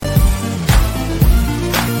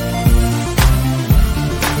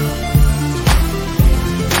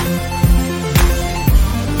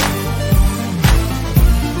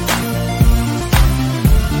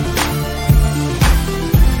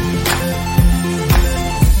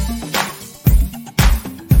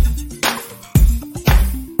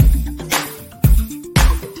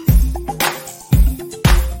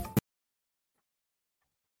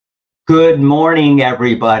Good morning,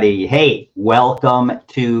 everybody. Hey, welcome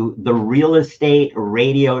to the Real Estate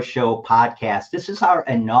Radio Show podcast. This is our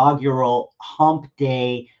inaugural Hump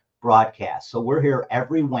Day broadcast. So we're here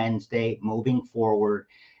every Wednesday moving forward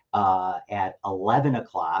at 11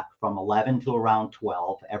 o'clock, from 11 to around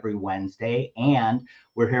 12 every Wednesday. And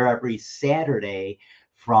we're here every Saturday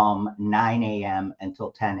from 9 a.m.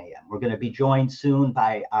 until 10 a.m. We're going to be joined soon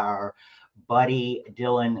by our buddy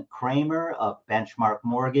Dylan Kramer of Benchmark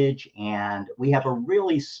Mortgage, and we have a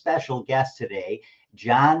really special guest today,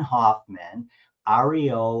 John Hoffman,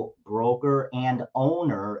 REO broker and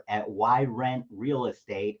owner at WhyRent Real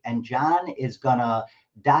Estate. And John is gonna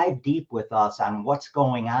dive deep with us on what's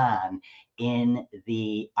going on in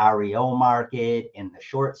the REO market, in the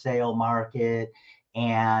short sale market,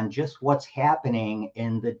 and just what's happening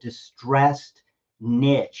in the distressed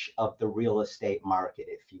niche of the real estate market,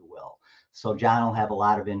 if you will. So John will have a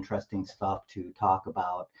lot of interesting stuff to talk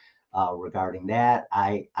about regarding that.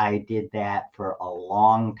 I did that for a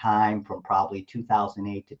long time, from probably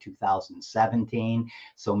 2008 to 2017.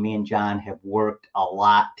 So me and John have worked a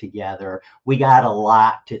lot together. We got a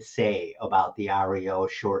lot to say about the REO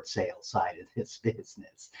short sale side of this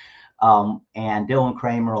business. And Dylan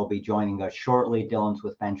Kramer will be joining us shortly. Dylan's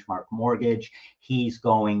with Benchmark Mortgage. He's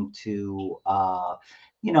going to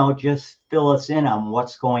just fill us in on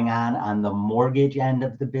what's going on the mortgage end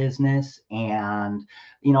of the business. And,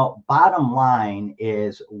 bottom line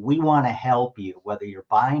is we want to help you, whether you're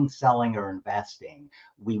buying, selling, or investing.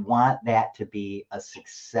 We want that to be a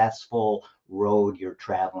successful road you're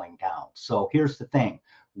traveling down. So here's the thing.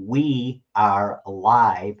 We are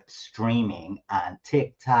live streaming on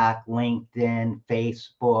TikTok, LinkedIn,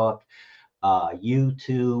 Facebook,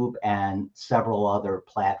 YouTube, and several other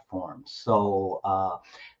platforms. So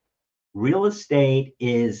real estate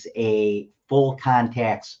is a full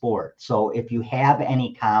contact sport. So if you have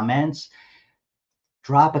any comments,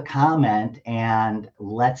 drop a comment and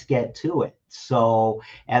let's get to it. So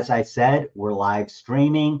as I said, we're live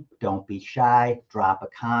streaming. Don't be shy. Drop a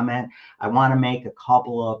comment. I want to make a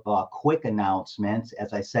couple of quick announcements.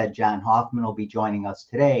 As I said, John Hoffman will be joining us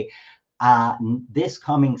today. This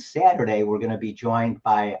coming Saturday, we're going to be joined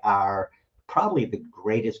by probably the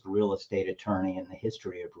greatest real estate attorney in the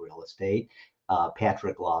history of real estate,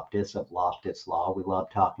 Patrick Loftus of Loftus Law. We love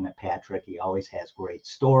talking to Patrick. He always has great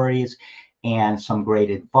stories and some great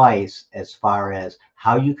advice as far as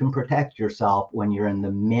how you can protect yourself when you're in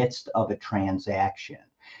the midst of a transaction.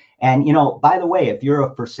 And, by the way, if you're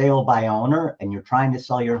a for sale by owner and you're trying to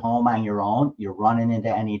sell your home on your own, you're running into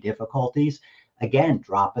any difficulties, again,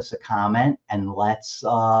 drop us a comment and let's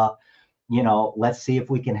see if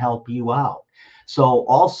we can help you out. So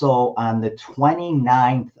also on the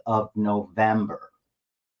 29th of November,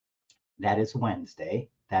 that is Wednesday.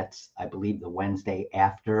 That's, I believe, the Wednesday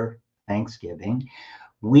after Thanksgiving.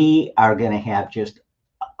 We are going to have just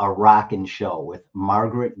a rockin' show with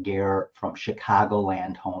Margaret Gare from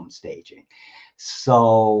Chicagoland Home Staging.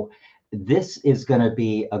 So this is going to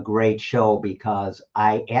be a great show because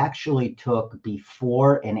I actually took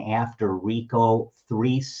before and after REO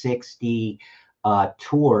 360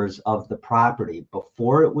 tours of the property,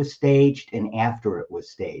 before it was staged and after it was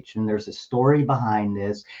staged. And there's a story behind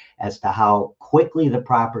this as to how quickly the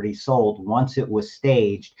property sold once it was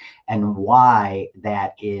staged and why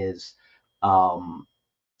that is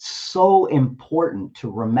so important to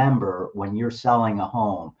remember when you're selling a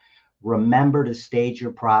home. Remember to stage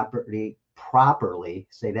your property properly.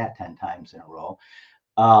 Say that 10 times in a row.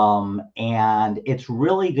 And it's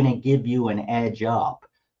really going to give you an edge up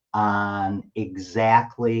on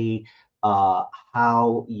exactly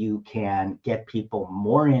how you can get people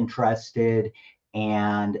more interested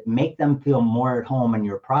and make them feel more at home in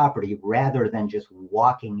your property rather than just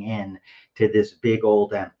walking in to this big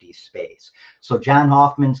old empty space. So John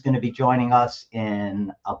Hoffman's going to be joining us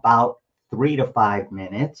in about 3 to 5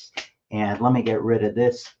 minutes. And let me get rid of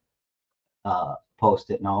this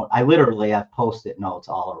Post-it note. I literally have Post-it notes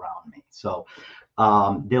all around me. So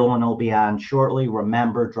Dylan will be on shortly.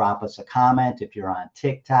 Remember, drop us a comment. If you're on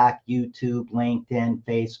TikTok, YouTube, LinkedIn,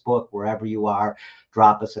 Facebook, wherever you are,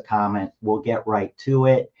 drop us a comment. We'll get right to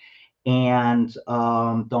it. And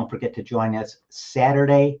don't forget to join us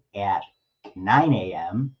Saturday at 9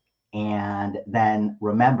 a.m. And then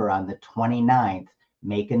remember, on the 29th,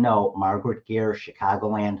 make a note, Margaret Gare,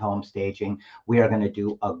 Chicagoland Home Staging. We are going to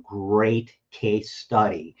do a great case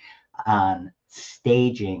study on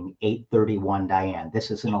staging 831 Diane. This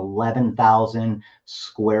is an 11,000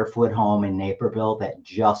 square foot home in Naperville that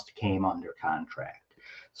just came under contract.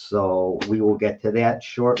 So we will get to that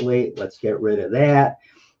shortly. Let's get rid of that.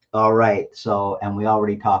 All right. So, and we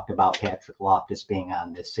already talked about Patrick Loftus being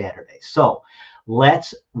on this Saturday. So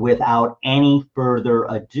let's, without any further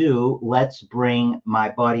ado, let's bring my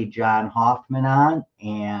buddy John Hoffman on.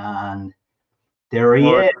 And there he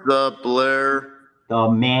is, What's up, Blair? the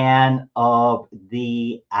man of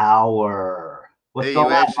the hour. What's Hey,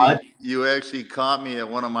 going on, bud? you actually caught me at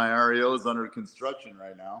one of my REOs under construction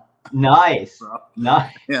right now. Nice. So,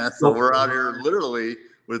 Nice. yeah, so we're out here literally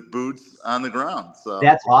with boots on the ground. So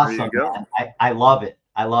That's there you awesome, go. man. I love it.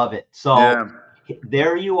 I love it. So Yeah.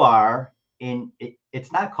 there you are.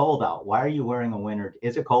 It's not cold out. Why are you wearing a winter?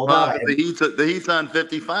 Is it cold out? Because the heat's on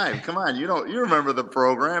 55. Come on, you remember the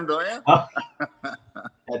program, don't you? Oh,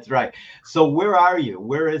 that's right. So where are you?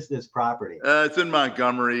 Where is this property? It's in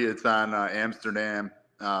Montgomery. It's on Amsterdam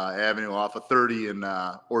Avenue off of 30 and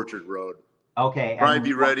Orchard Road. Okay. Probably And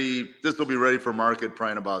be ready. This will be ready for market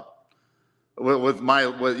probably in about with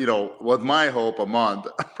my hope a month,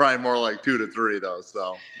 probably more like 2 to 3 though.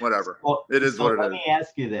 So whatever, it is so what it let is. me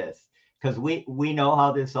ask you this, because we know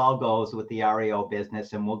how this all goes with the REO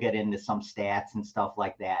business, and we'll get into some stats and stuff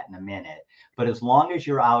like that in a minute. But as long as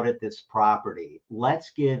you're out at this property,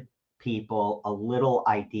 let's give people a little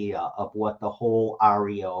idea of what the whole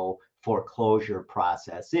REO foreclosure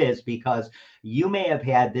process is, because you may have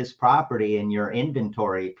had this property in your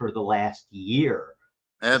inventory for the last year.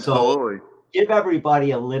 So Absolutely. give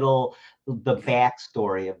everybody a little the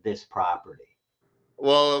backstory of this property.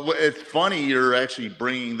 Well, it's funny you're actually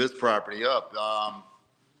bringing this property up.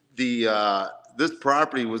 The This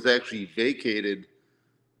property was actually vacated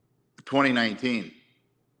 2019.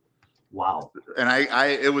 Wow. And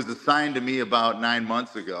it was assigned to me about 9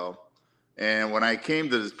 months ago. And when I came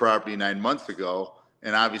to this property 9 months ago,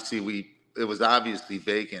 and obviously it was obviously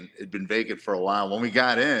vacant. It'd been vacant for a while. When we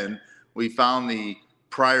got in, we found the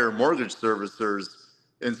prior mortgage servicer's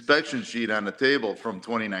inspection sheet on the table from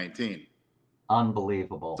 2019.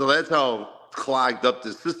 Unbelievable. So that's how clogged up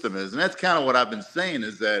the system is. And that's kind of what I've been saying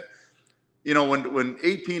is that, when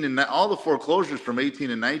 18 and all the foreclosures from 18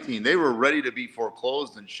 and 19, they were ready to be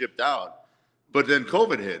foreclosed and shipped out. But then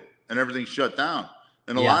COVID hit and everything shut down.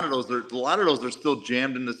 And a lot of those are still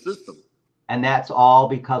jammed in the system. And that's all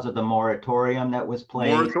because of the moratorium that was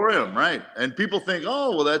placed. Moratorium, right. And people think,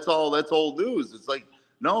 oh, well, that's old news. It's like,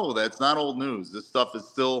 no, that's not old news. This stuff is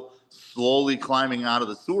still slowly climbing out of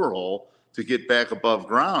the sewer hole to get back above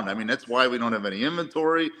ground. I mean, that's why we don't have any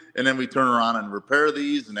inventory. And then we turn around and repair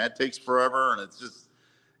these, and that takes forever. And it's just,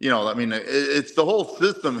 I mean, it's the whole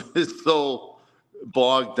system is so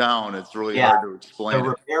bogged down. It's really hard to explain. The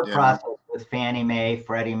repair process with Fannie Mae,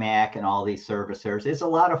 Freddie Mac, and all these servicers is a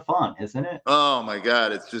lot of fun, isn't it? Oh my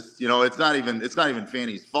God. It's just, it's not even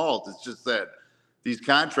Fannie's fault. It's just that these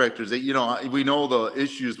contractors, we know the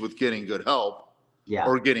issues with getting good help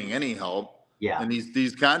or getting any help. Yeah. And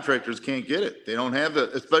these contractors can't get it. They don't have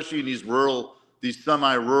especially in these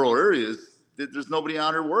semi-rural areas, there's nobody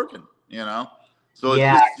out here working, So it's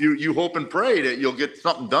just, you hope and pray that you'll get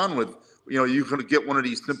something done with, you can get one of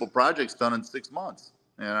these simple projects done in 6 months.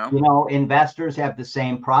 Investors have the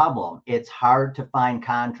same problem. It's hard to find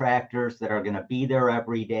contractors that are going to be there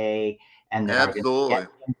every day and that are going to get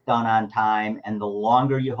things done on time. And the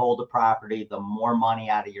longer you hold a property, the more money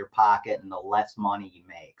out of your pocket and the less money you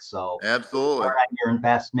make. So absolutely, your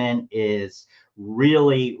investment is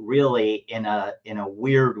really, really in a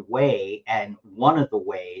weird way. And one of the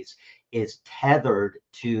ways is tethered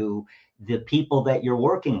to the people that you're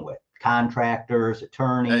working with. Contractors,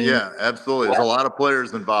 attorneys. Yeah, absolutely. There's a lot of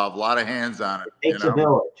players involved, a lot of hands on it. It takes a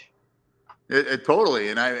village. It totally.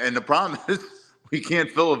 And the problem is we can't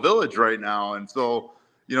fill a village right now. And so,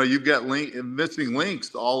 you've got missing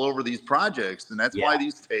links all over these projects. And that's why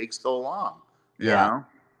these take so long, you know?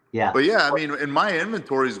 Yeah. But yeah, I mean, and my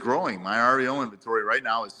inventory is growing. My REO inventory right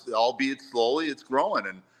now is, albeit slowly, it's growing.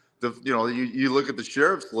 And you look at the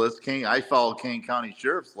sheriff's list, I follow Kane County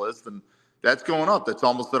Sheriff's list, and that's going up. That's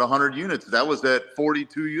almost at 100 units. That was at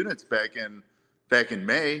 42 units back in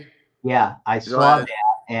May. Yeah, I saw that.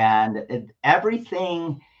 And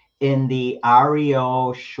everything in the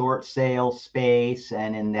REO short sale space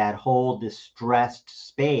and in that whole distressed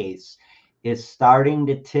space is starting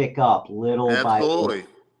to tick up little by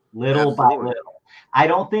little. I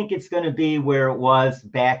don't think it's going to be where it was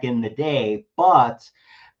back in the day, but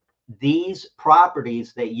these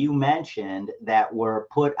properties that you mentioned that were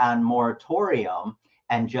put on moratorium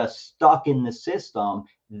and just stuck in the system,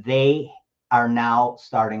 they are now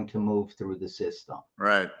starting to move through the system.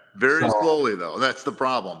 Right. Very slowly, though. That's the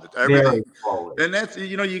problem. Very slowly. And that's,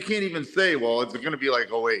 you can't even say, well, it's going to be like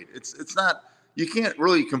 08. It's not, you can't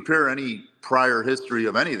really compare any prior history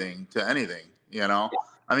of anything to anything,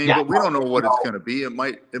 I mean, Yeah, but we don't know what it's going to be. It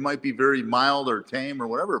might be very mild or tame or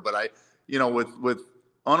whatever. But with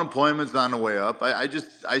unemployment's on the way up,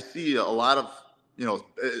 I see a lot of,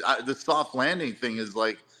 the soft landing thing is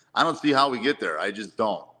like, I don't see how we get there. I just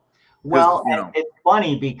don't. well, and it's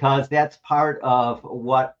funny because that's part of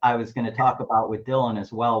what I was going to talk about with Dylan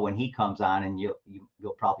as well when he comes on, and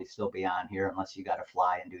you'll probably still be on here unless you got to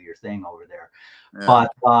fly and do your thing over there. Yeah.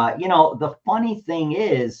 But the funny thing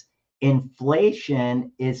is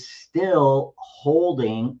inflation is still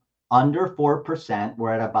holding under 4%.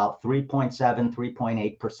 We're at about 3.7,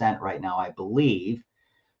 3.8% right now, I believe.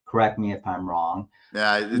 Correct me if I'm wrong.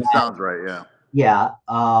 Yeah, it sounds right. Yeah.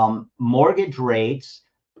 Yeah. Mortgage rates,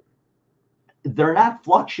 they're not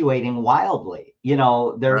fluctuating wildly.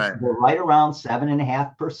 They're right around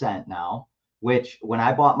 7.5% now, which when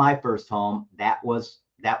I bought my first home, that was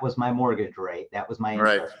my mortgage rate. That was my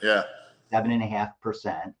interest. Right. Yeah.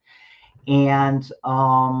 7.5%. And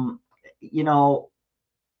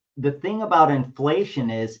the thing about inflation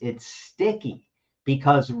is it's sticky,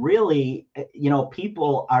 because really,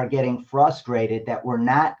 people are getting frustrated that we're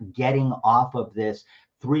not getting off of this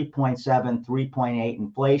 3.7, 3.8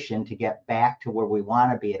 inflation to get back to where we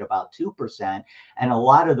want to be at about 2%. And a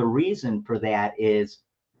lot of the reason for that is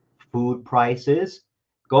food prices.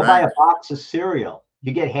 Go buy a box of cereal.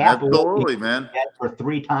 You get half of what you get for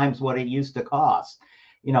 3 times what it used to cost.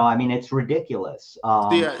 I mean, it's ridiculous.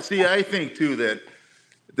 See, I think too that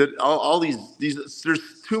all these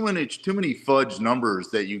there's too many fudge numbers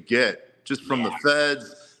that you get just from the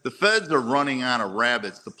feds. The feds are running out of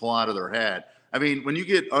rabbits to pull out of their hat. I mean, when you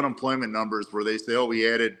get unemployment numbers where they say, oh, we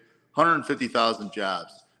added 150,000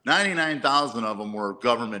 jobs, 99,000 of them were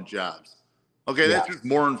government jobs. Okay, that's just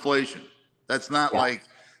more inflation. That's not like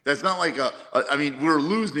I mean, we're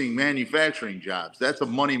losing manufacturing jobs. That's a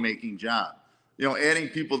money-making job. Adding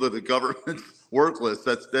people to the government's work list,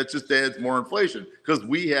 that just adds more inflation because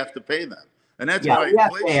we have to pay them. And that's why we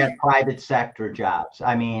have to add private sector jobs.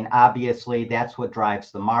 I mean, obviously, that's what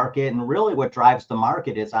drives the market. And really what drives the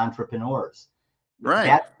market is entrepreneurs. Right.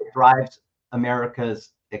 That's what drives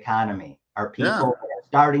America's economy. Are people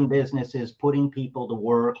starting businesses, putting people to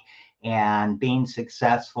work, and being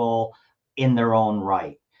successful in their own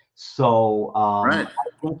right. So I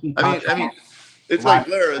think you I mean, it's like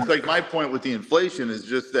Blair. It's like my point with the inflation is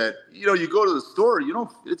just that you go to the store,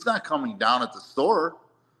 it's not coming down at the store,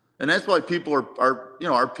 and that's why people are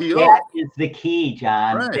PO. That is the key,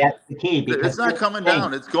 John. Right. That's the key, because it's not coming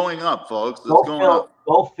down; it's going up, folks. It's going up.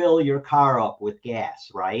 Go fill your car up with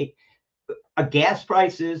gas, right? Gas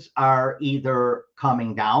prices are either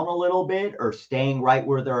coming down a little bit or staying right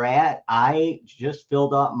where they're at. I just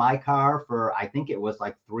filled up my car for, I think it was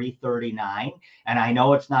like $3.39, and I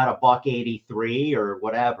know it's not $1.83 or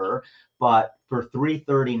whatever, but for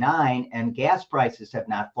 $3.39, and gas prices have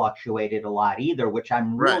not fluctuated a lot either, which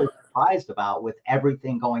I'm really surprised about with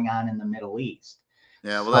everything going on in the Middle East.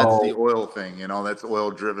 Yeah, well, that's the oil thing, that's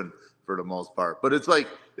oil driven for the most part. But it's like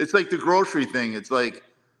the grocery thing. It's like,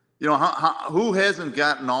 who hasn't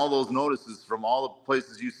gotten all those notices from all the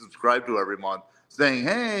places you subscribe to every month saying,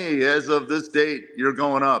 hey, as of this date, you're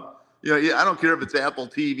going up. I don't care if it's Apple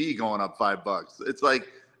TV going up $5. It's like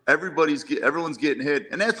everyone's getting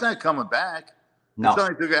hit, and that's not coming back. No. It's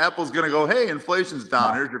not like Apple's going to go, hey, inflation's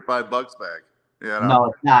down. Here's your $5 back. No,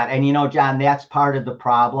 it's not. And John, that's part of the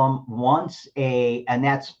problem. And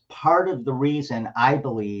that's part of the reason I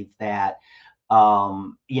believe that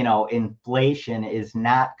inflation is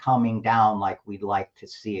not coming down like we'd like to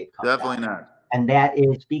see it come Definitely down. Not. And that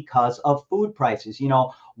is because of food prices.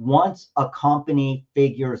 Once a company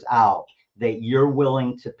figures out that you're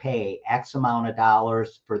willing to pay X amount of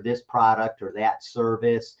dollars for this product or that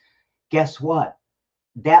service, guess what?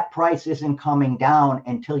 That price isn't coming down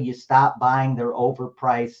until you stop buying their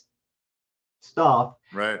overpriced stuff.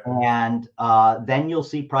 Right. And then you'll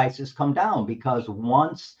see prices come down, because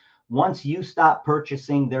once you stop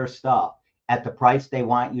purchasing their stuff at the price they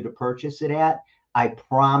want you to purchase it at, I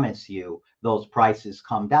promise you those prices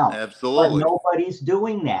come down. Absolutely. But nobody's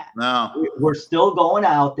doing that. No. We're still going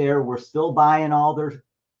out there. We're still buying all their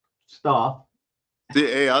stuff.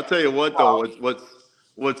 Hey, I'll tell you what, though,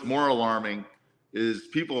 what's more alarming is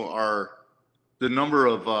the number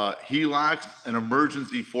of HELOCs and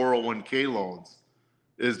emergency 401k loans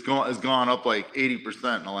has gone up like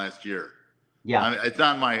 80% in the last year. Yeah, I mean,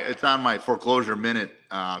 it's on my foreclosure minute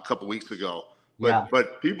a couple weeks ago.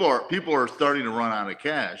 But people are starting to run out of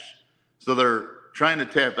cash, so they're trying to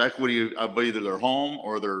tap equity of either their home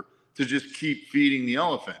or to just keep feeding the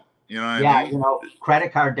elephant. You know what I mean?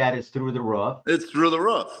 Credit card debt is through the roof. It's through the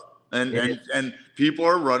roof, and people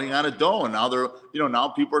are running out of dough, and now now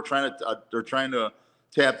people are trying to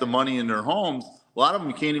tap the money in their homes. A lot of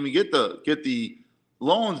them can't even get the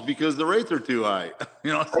loans because the rates are too high.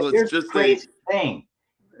 But So it's here's the just crazy thing.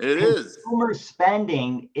 it is. Consumer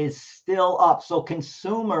spending is still up. So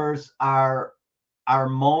consumers are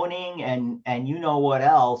moaning and you know what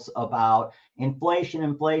else about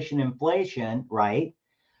inflation, right?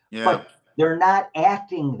 Yeah. But they're not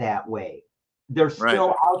acting that way. They're Right.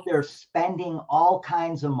 still out there spending all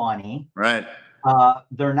kinds of money. Right.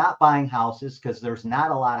 They're not buying houses because there's not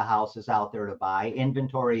a lot of houses out there to buy.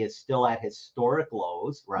 Inventory is still at historic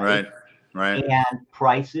lows, right? Right. And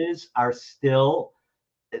prices are still,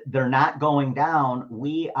 they're not going down.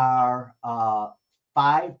 We are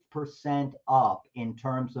 5% up in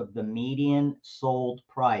terms of the median sold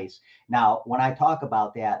price. Now, when I talk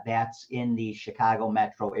about that, that's in the Chicago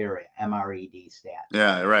metro area, MRED stats.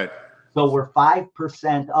 Yeah. Right. So we're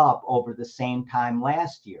 5% up over the same time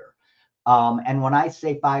last year. And when I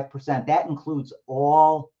say 5%, that includes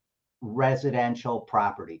all residential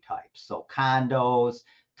property types. So condos,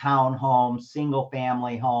 townhomes, single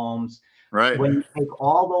family homes. Right. When you take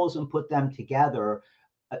all those and put them together,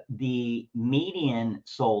 the median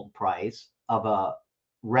sold price of a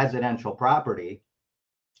residential property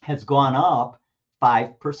has gone up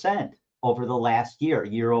 5% over the last year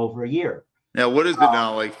over year. Now, what is it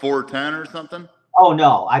now? Like 410 or something? Oh,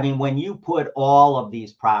 no. I mean, when you put all of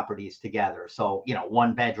these properties together, so,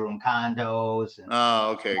 1-bedroom condos and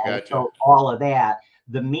Okay, gotcha. so all of that,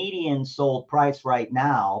 the median sold price right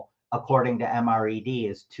now, according to MRED,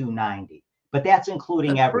 is $290. But that's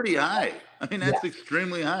including That's everything. pretty high. I mean, that's Yeah.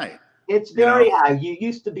 extremely high. It's very high. You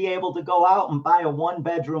used to be able to go out and buy a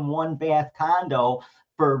 1-bedroom, 1-bath condo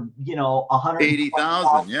for,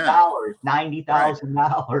 $80,000, yeah. $120,000,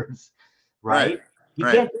 $90,000, right? You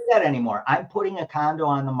can't do that anymore. I'm putting a condo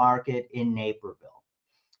on the market in Naperville.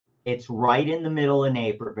 It's right in the middle of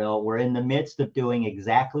Naperville. We're in the midst of doing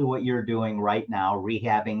exactly what you're doing right now,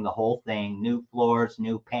 rehabbing the whole thing, new floors,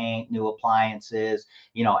 new paint, new appliances,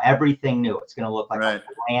 everything new. It's going to look like a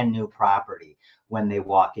brand new property when they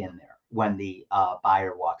walk in there, when the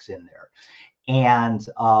buyer walks in there. And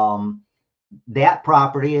that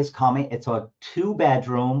property is coming. It's a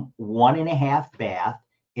 2-bedroom, 1.5 bath.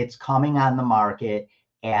 It's coming on the market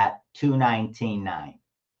at $219,900.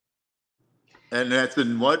 And that's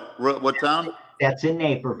in what town? That's in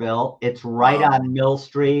Naperville. It's right on Mill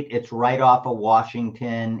Street. It's right off of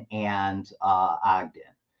Washington and Ogden.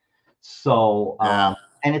 So,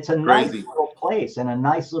 and it's a nice little place and a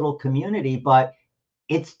nice little community, but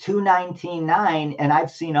it's $219,900, and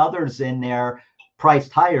I've seen others in there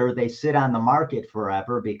priced higher. They sit on the market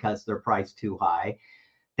forever because they're priced too high.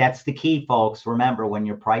 That's the key, folks. Remember, when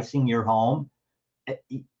you're pricing your home,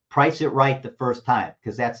 price it right the first time,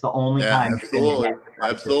 because that's the only time.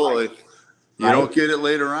 Absolutely. You don't get it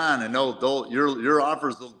later on, and your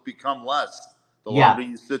offers will become less the longer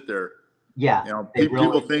you sit there. Yeah.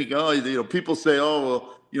 People think, people say, oh,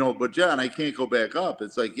 well, but John, I can't go back up.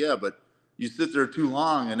 It's like, yeah, but you sit there too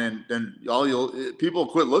long, and then people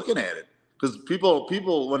quit looking at it, because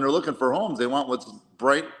people when they're looking for homes, they want what's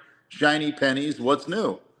bright, shiny pennies, what's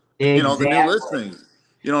new. Exactly. The new listings.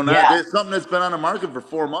 Not something that's been on the market for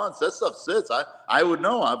 4 months. That stuff sits. I would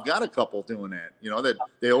know. I've got a couple doing that. That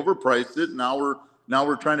they overpriced it. Now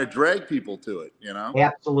we're trying to drag people to it.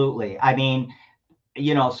 Absolutely. I mean,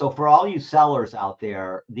 so for all you sellers out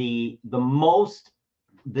there, the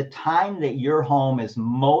time that your home is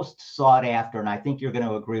most sought after, and I think you're going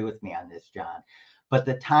to agree with me on this, John, but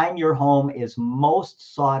the time your home is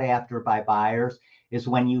most sought after by buyers is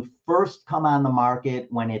when you first come on the market,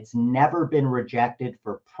 when it's never been rejected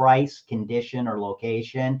for price, condition, or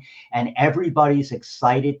location, and everybody's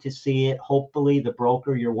excited to see it. Hopefully the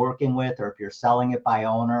broker you're working with, or if you're selling it by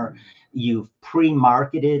owner, you've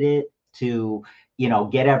pre-marketed it to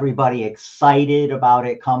get everybody excited about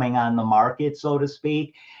it coming on the market, so to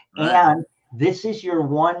speak. And this is your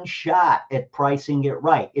one shot at pricing it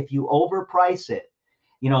right. If you overprice it,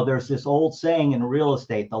 there's this old saying in real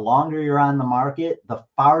estate: the longer you're on the market, the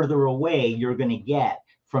farther away you're going to get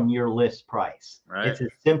from your list price. It's as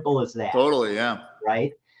simple as that. Totally, yeah.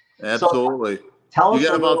 Right? Absolutely. So tell us you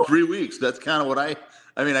got about 3 weeks. That's kind of what I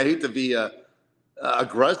mean, I hate to be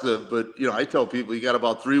aggressive, but I tell people you got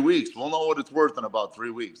about 3 weeks. We'll know what it's worth in about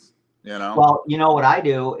 3 weeks. Well, what I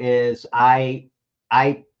do is I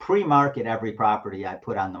pre-market every property I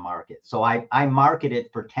put on the market. So I market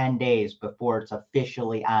it for 10 days before it's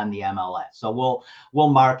officially on the MLS. So we'll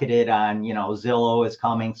market it on, Zillow is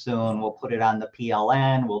coming soon. We'll put it on the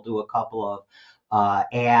PLN. We'll do a couple of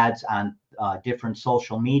ads on different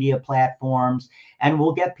social media platforms, and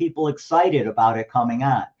we'll get people excited about it coming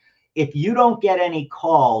on. if you don't get any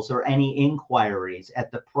calls or any inquiries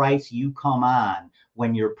at the price you come on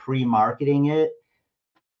when you're pre-marketing it,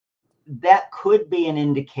 that could be an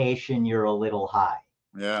indication you're a little high.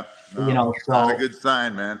 Yeah, no, You know, not a so good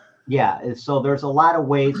sign, man. yeah, so there's a lot of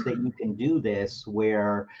ways that you can do this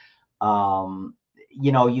where um,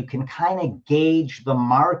 you know, you can kind of gauge the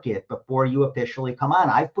market before you officially come on.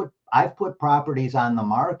 I've put properties on the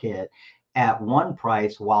market at one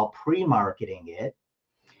price while pre-marketing it.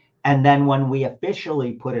 And then when we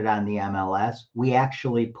officially put it on the MLS, we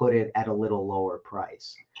actually put it at a little lower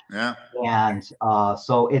price. Yeah. And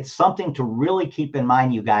so it's something to really keep in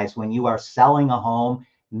mind, you guys, when you are selling a home.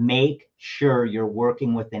 Make sure you're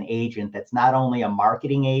working with an agent that's not only a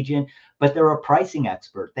marketing agent, but they're a pricing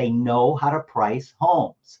expert. They know how to price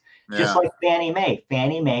homes. Just Yeah. like Fannie Mae.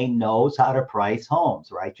 Fannie Mae knows how to price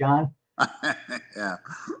homes, right, John? Yeah.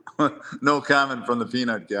 No comment from the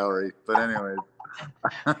peanut gallery. But anyways.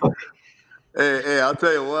 Hey, I'll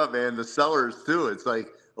tell you what, man, the sellers too. It's like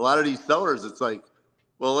a lot of these sellers, it's like,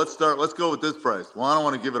 well, let's go with this price. Well, I don't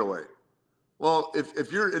want to give it away. Well,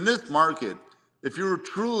 if you're in this market, if you're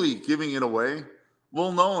truly giving it away,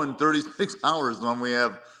 we'll know in 36 hours when we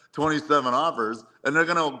have 27 offers, and they're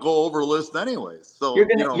gonna go over list anyways. So You're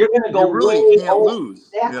gonna you go really way can't over. lose.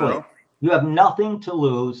 Exactly. You have nothing to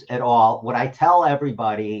lose at all. What I tell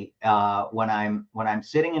everybody when I'm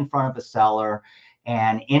sitting in front of a seller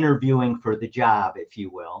and interviewing for the job, if you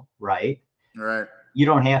will, right? Right. You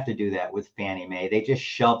don't have to do that with Fannie Mae. They just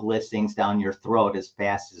shove listings down your throat as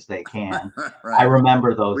fast as they can. Right. I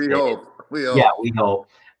remember those We days. hope. We hope. Yeah, we hope.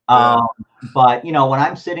 Yeah. But you know, when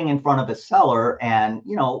I'm sitting in front of a seller and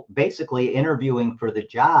you know, basically interviewing for the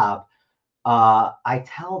job, I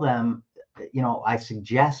tell them, you know, I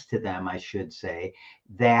suggest to them, I should say,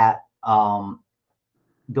 that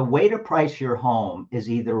the way to price your home is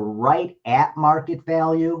either right at market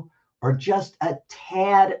value or just a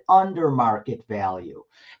tad under market value,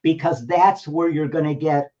 because that's where you're going to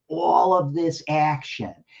get all of this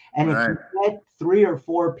action. And if you get 3 or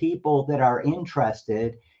 4 people that are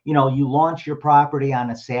interested, you know, you launch your property on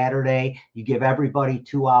a Saturday, you give everybody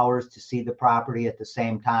 2 hours to see the property at the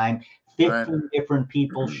same time, 15 different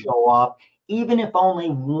people show up. Even if only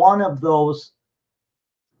one of those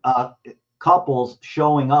couples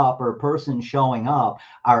showing up or persons showing up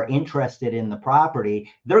are interested in the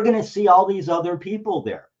property, they're going to see all these other people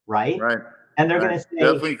there, right? Right. And they're going to say,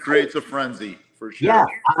 definitely creates a frenzy for sure. Yeah,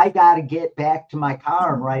 I got to get back to my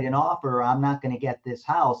car and write an offer. I'm not going to get this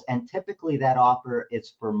house. And typically that offer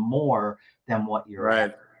is for more than what you're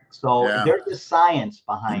at. So there's a science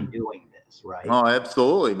behind doing this, right? Oh,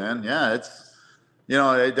 absolutely, man. Yeah, it's, you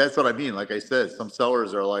know, that's what I mean. Like I said, some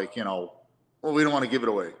sellers are like, you know, well, we don't want to give it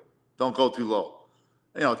away. Don't go too low.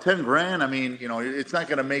 You know, 10 grand. I mean, you know, it's not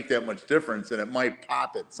going to make that much difference, and it might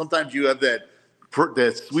pop it. Sometimes you have that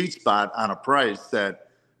sweet spot on a price that,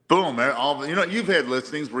 boom, all you know, you've had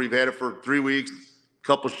listings where you've had it for 3 weeks,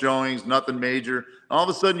 couple showings, nothing major. All of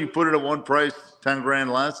a sudden, you put it at one price, 10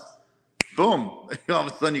 grand less. Boom! All of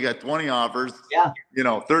a sudden, you got 20 offers. Yeah. You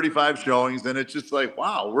know, 35 showings, and it's just like,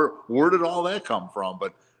 wow, where did all that come from?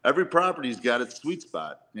 But every property's got its sweet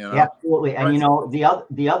spot. You know, absolutely. And you know,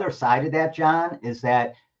 the other side of that, John, is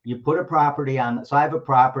that you put a property on. So I have a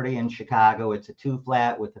property in Chicago. It's a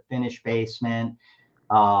 2-flat with a finished basement.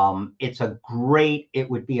 It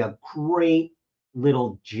would be a great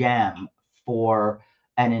little gem for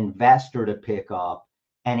an investor to pick up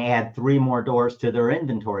and add 3 more doors to their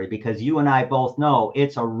inventory, because you and I both know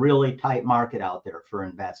it's a really tight market out there for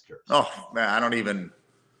investors. Oh man, they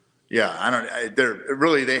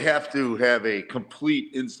have to have a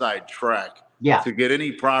complete inside track to get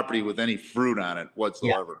any property with any fruit on it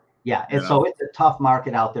whatsoever. Yeah. And so it's a tough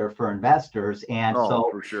market out there for investors. And so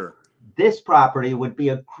for sure, this property would be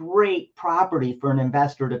a great property for an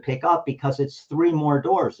investor to pick up because it's 3 more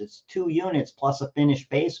doors. It's 2 units plus a finished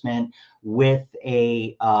basement with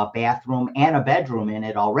a bathroom and a bedroom in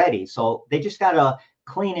it already. So they just got to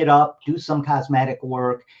clean it up, do some cosmetic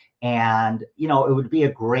work. And, you know, it would be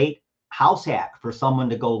a great house hack for someone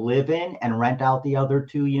to go live in and rent out the other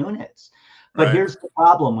 2 units. But here's the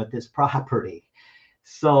problem with this property.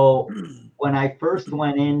 So when I first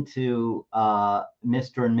went into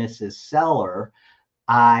Mr. and Mrs. Seller,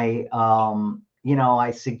 I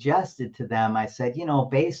suggested to them, I said, you know,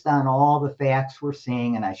 based on all the facts we're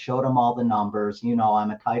seeing, and I showed them all the numbers, you know,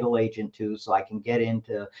 I'm a title agent too, so I can get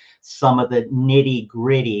into some of the nitty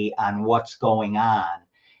gritty on what's going on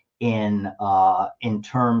in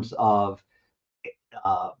terms of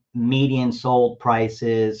median sold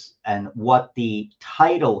prices and what the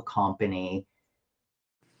title company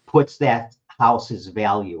puts that house's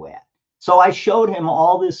value at. So I showed him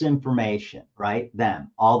all this information, right?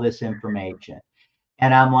 All this information.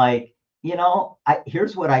 And I'm like,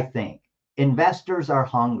 here's what I think. Investors are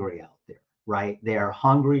hungry out there, right? They are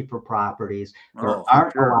hungry for properties. There Oh, for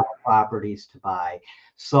aren't a sure. lot of properties to buy.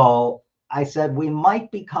 So I said, we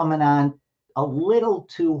might be coming on a little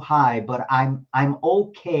too high, but I'm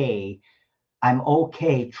okay. I'm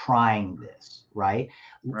okay trying this, right?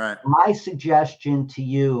 Right. My suggestion to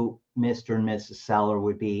you, Mr. and Mrs. Seller,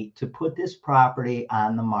 would be to put this property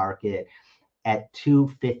on the market at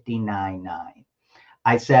 259.9.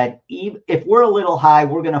 I said, if we're a little high,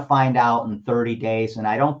 we're going to find out in 30 days. And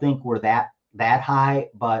I don't think we're that high,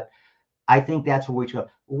 but I think that's where we should go.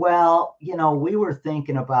 Well, we were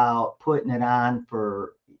thinking about putting it on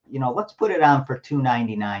for, let's put it on for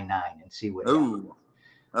 299.9 and see what happens.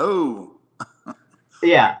 Oh.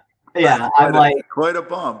 Yeah. Yeah. I'm quite a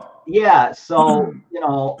bump. Yeah. So,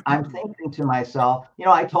 I'm thinking to myself,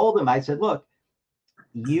 I told him, I said, look,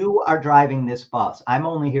 you are driving this bus. I'm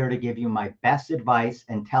only here to give you my best advice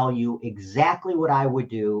and tell you exactly what I would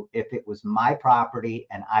do if it was my property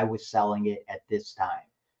and I was selling it at this time.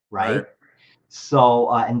 Right. So,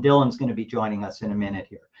 and Dylan's going to be joining us in a minute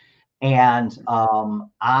here. And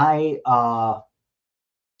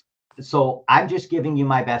so I'm just giving you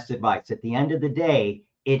my best advice. At the end of the day,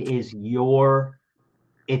 it's your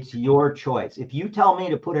choice. If you tell me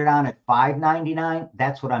to put it on at $599,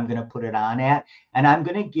 that's what I'm going to put it on at. And I'm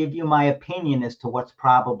going to give you my opinion as to what's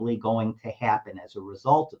probably going to happen as a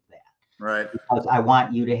result of that. Right. Because I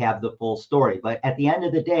want you to have the full story. But at the end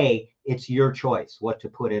of the day, it's your choice what to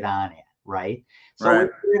put it on at. Right. So we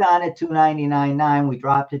put it on at 299.9. We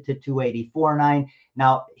dropped it to 284.9.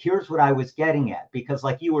 Now, here's what I was getting at, because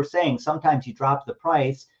like you were saying, sometimes you drop the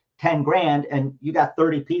price 10 grand and you got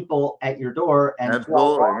 30 people at your door and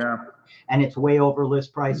and it's way over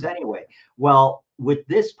list price anyway. Well, with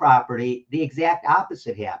this property, the exact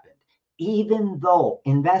opposite happened. Even though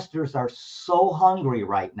investors are so hungry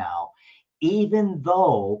right now, even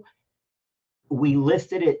though we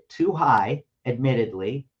listed it too high,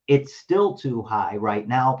 admittedly, it's still too high right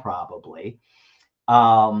now, probably.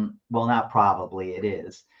 Well, not probably, it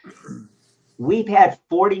is. We've had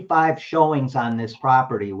 45 showings on this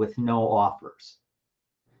property with no offers.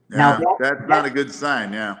 Yeah, now that's not a good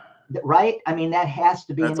sign. Yeah. Right. I mean, that has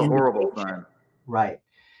to be a horrible sign. Right.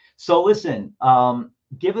 So listen,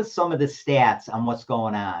 give us some of the stats on what's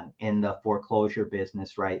going on in the foreclosure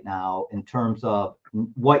business right now in terms of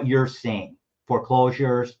what you're seeing.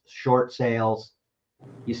 Foreclosures, short sales.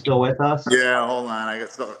 You still with us? Yeah, hold on. I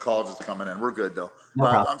got a call just coming in. We're good though. No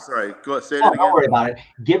problem. I'm sorry. Go ahead, say it again. Don't worry about it.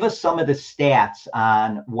 Give us some of the stats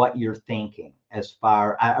on what you're thinking as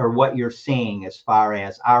far, or what you're seeing as far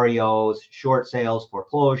as REOs, short sales,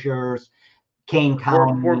 foreclosures, Kane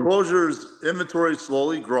County. Foreclosures inventory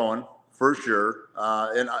slowly growing for sure.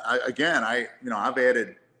 And I've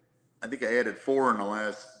added, I think I added 4 in the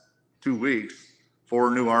last 2 weeks, 4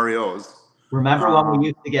 new REOs. Remember when we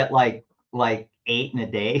used to get like 8 in a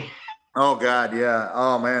day? Oh God, yeah.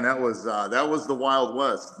 Oh man, that was the Wild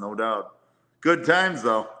West, no doubt. Good times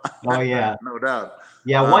though. Oh yeah, no doubt.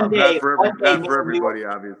 Yeah, one day, not for everybody,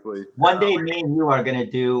 obviously. One day, me and you are going to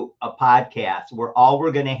do a podcast where all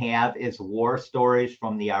we're going to have is war stories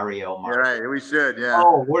from the REO market. Right, we should, yeah.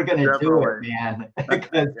 Oh, we're going to do it, man,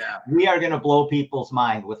 because we are going to blow people's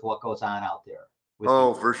mind with what goes on out there.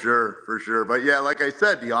 Oh, for sure. But yeah, like I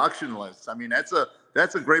said, the auction list. I mean, that's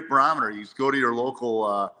a great barometer. You just go to your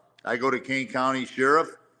local. I go to Kane County Sheriff,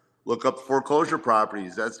 look up foreclosure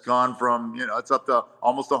properties. That's gone from it's up to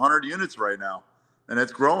almost 100 units right now. And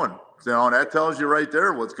it's growing. So that tells you right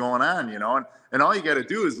there what's going on, and all you got to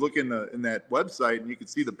do is look in that website and you can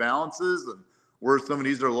see the balances and where some of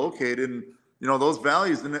these are located and, those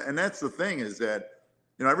values. And that's the thing is that,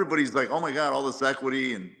 everybody's like, oh my God, all this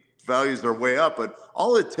equity and values are way up. But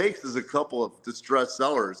all it takes is a couple of distressed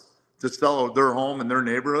sellers to sell their home in their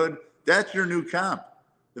neighborhood. That's your new comp.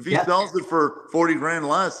 If he sells it for 40 grand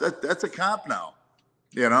less, that's a comp now,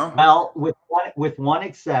 Well, with one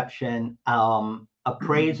exception,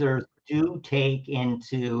 appraisers do take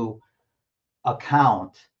into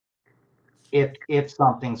account if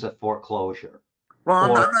something's a foreclosure.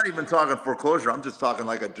 Well, I'm not even talking foreclosure. I'm just talking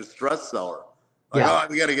like a distressed seller. Like,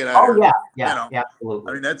 we got to get out of here. Yeah, absolutely.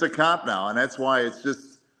 I mean, that's a comp now, and that's why it's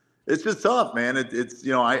just tough, man. It's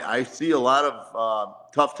I see a lot of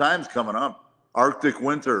tough times coming up. Arctic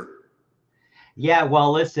winter. Yeah,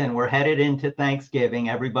 well, listen, we're headed into Thanksgiving.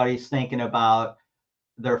 Everybody's thinking about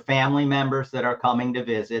their family members that are coming to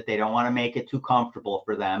visit. They don't want to make it too comfortable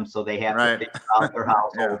for them, so they have to figure out their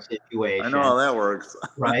household situation. I know how that works.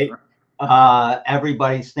 Right.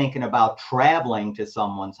 everybody's thinking about traveling to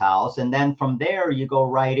someone's house. And then from there, you go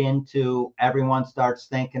right into everyone starts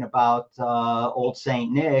thinking about Old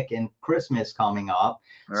St. Nick and Christmas coming up.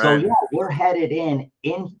 So Right. yeah, we're headed in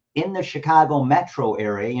the Chicago metro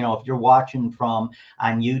area. You know, if you're watching from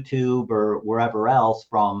on YouTube or wherever else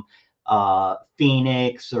from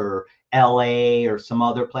Phoenix or LA or some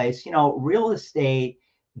other place, you know, real estate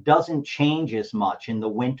doesn't change as much in the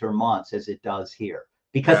winter months as it does here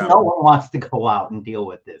because Yeah. no one wants to go out and deal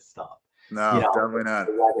with this stuff. No, You know, definitely not.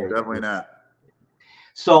 Definitely not.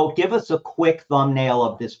 so give us a quick thumbnail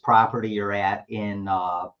of this property you're at in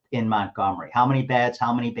Montgomery. How many beds?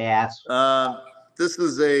 How many baths? This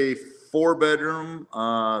is a 4-bedroom,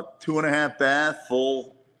 2.5 bath,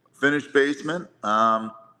 full finished basement.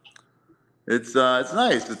 It's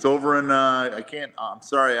nice. It's over in I'm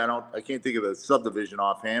sorry, I can't think of the subdivision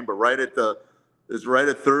offhand, but it's right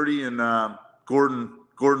at 30 and Gordon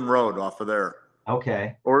Road off of there.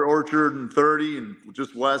 Okay. Or Orchard and 30 and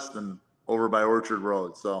just west and over by Orchard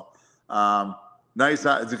Road. So nice.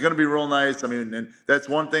 It's going to be real nice. I mean, and that's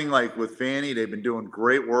one thing, like with Fannie, they've been doing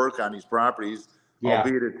great work on these properties,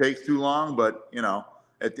 albeit it takes too long, but you know,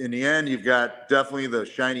 in the end, you've got definitely the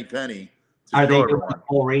shiny penny to Are show they doing everyone.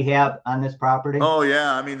 full rehab on this property? Oh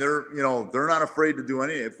yeah. I mean, they're not afraid to do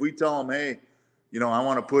anything. If we tell them, hey, I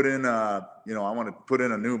want to put in a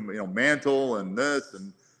new, mantle and this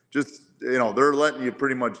and just, they're letting you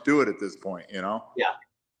pretty much do it at this point, Yeah.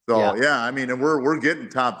 So yeah, I mean, and we're getting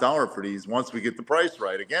top dollar for these once we get the price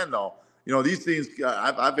right. Again, though, these things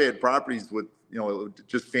I've had properties with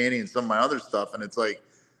just Fannie and some of my other stuff, and it's like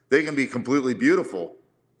they can be completely beautiful,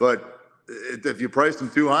 but if you price them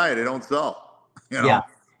too high, they don't sell. Yeah.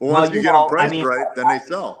 But once Well, you get them priced right, then they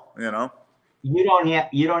sell. You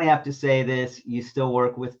don't have to say this. You still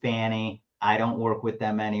work with Fannie. I don't work with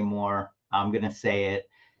them anymore. I'm going to say it.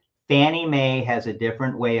 Fannie Mae has a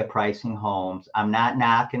different way of pricing homes. I'm not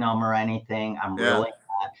knocking them or anything. I'm really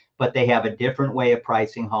not. But they have a different way of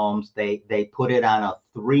pricing homes. They put it on a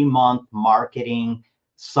 3-month marketing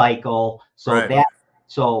cycle. So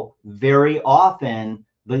so very often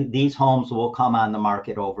these homes will come on the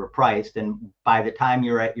market overpriced. And by the time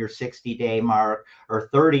you're at your 60-day mark or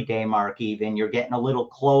 30-day mark, even, you're getting a little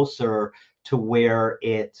closer to where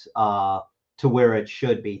it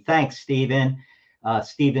should be. Thanks, Stephen.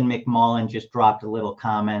 Stephen McMullen just dropped a little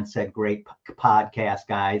comment, said great podcast,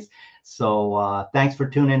 guys. So thanks for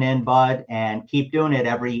tuning in, bud, and keep doing it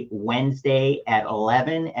every Wednesday at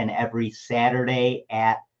 11 and every Saturday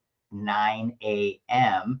at 9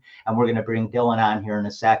 a.m. And we're going to bring Dylan on here in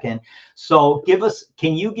a second. So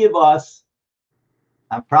can you give us,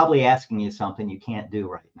 I'm probably asking you something you can't do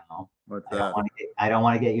right now. What's that? I don't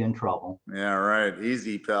want to get you in trouble. Yeah, right.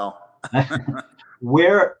 Easy, pal.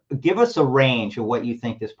 Give us a range of what you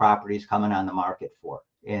think this property is coming on the market for.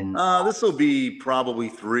 This will be probably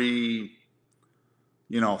 310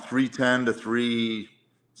 to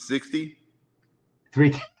 360.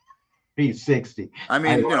 360. I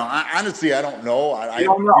mean, honestly, I don't know. I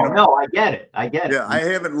get it. Yeah, I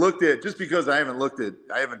haven't looked at, just because I haven't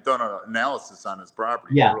done an analysis on this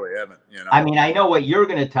property. Yeah. I really haven't, I mean, I know what you're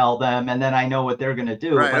going to tell them, and then I know what they're going to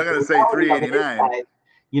do. Right, I'm going to say 389.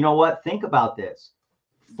 You know what? Think about this.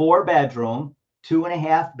 4-bedroom,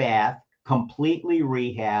 2.5 bath, completely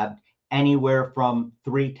rehabbed, anywhere from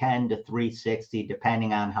 310 to 360,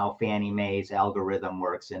 depending on how Fannie Mae's algorithm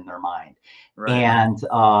works in their mind. Right. And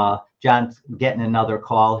John's getting another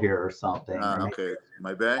call here or something. Okay,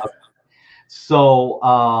 my bad. So,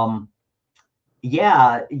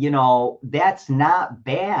 yeah, that's not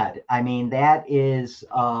bad. I mean, that is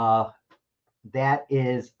a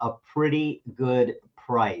pretty good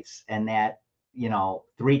price, and that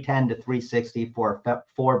 310 to 360 for a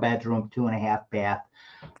 4-bedroom, 2.5 bath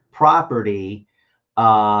property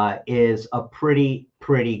is a pretty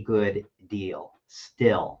good deal.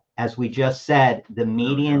 Still, as we just said, the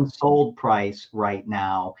median sold price right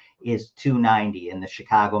now is $290 in the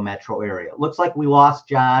Chicago metro area. It looks like we lost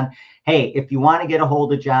John. Hey, if you want to get a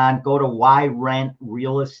hold of John, go to WhyRent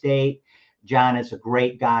Real Estate. John is a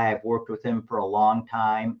great guy. I've worked with him for a long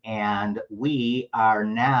time, and we are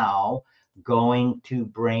now going to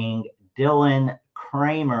bring Dylan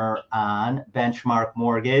Kramer on, Benchmark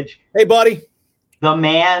Mortgage. Hey, buddy. The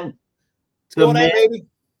man, the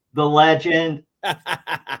legend,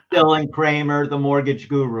 Dylan Kramer, the mortgage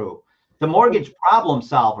guru, the mortgage problem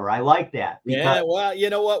solver. I like that. Yeah, well, you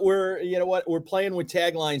know what? We're playing with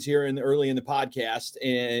taglines here early in the podcast,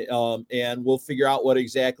 and we'll figure out what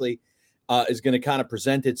exactly is going to kind of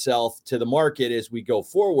present itself to the market as we go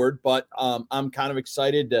forward. But I'm kind of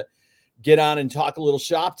excited to get on and talk a little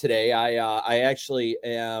shop today. I actually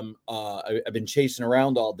am. I've been chasing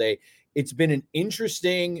around all day. It's been an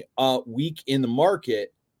interesting week in the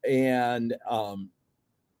market, and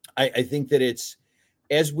I think that it's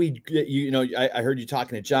as we, I heard you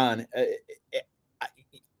talking to John.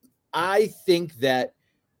 I think that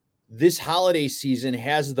this holiday season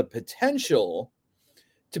has the potential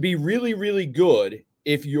to be really, really good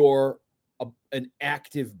if you're an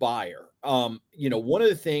active buyer. One of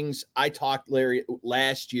the things I talked, Larry,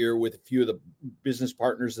 last year with a few of the business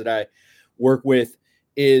partners that I work with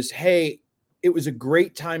is, hey, it was a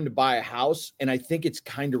great time to buy a house. And I think it's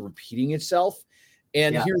kind of repeating itself.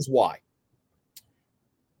 And here's why.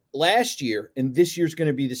 Last year, and this year's going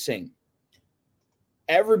to be the same.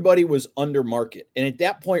 Everybody was under market. And at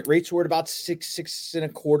that point, rates were at about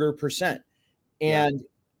 6.25%. And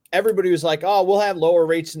everybody was like, oh, we'll have lower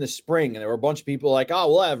rates in the spring. And there were a bunch of people like, oh,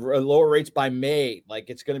 we'll have lower rates by May. Like,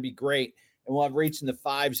 it's going to be great. And we'll have rates in the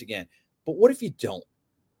 5s again. But what if you don't?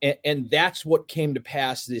 And that's what came to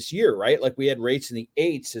pass this year, right? Like, we had rates in the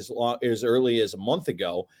 8s as early as a month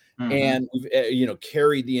ago. Mm-hmm. And we've,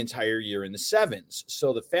 carried the entire year in the 7s.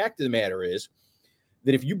 So the fact of the matter is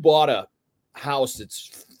that if you bought a house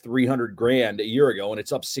that's $300,000 a year ago and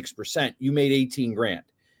it's up 6%, you made $18,000.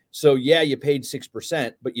 So you paid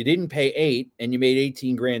 6%, but you didn't pay 8, and you made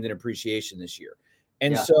 $18,000 in appreciation this year.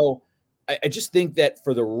 And so I just think that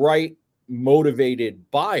for the right motivated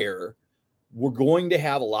buyer, we're going to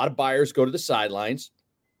have a lot of buyers go to the sidelines.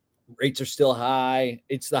 Rates are still high.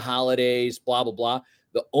 It's the holidays, blah, blah, blah.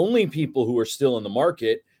 The only people who are still in the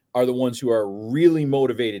market are the ones who are really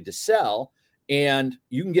motivated to sell, and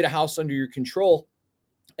you can get a house under your control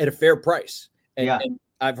at a fair price. And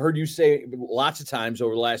I've heard you say lots of times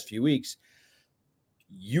over the last few weeks,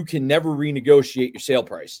 you can never renegotiate your sale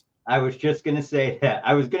price. I was just going to say that.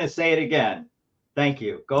 I was going to say it again. Thank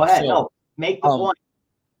you. Go ahead. No, make the point.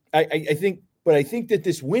 I think that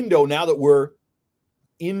this window, now that we're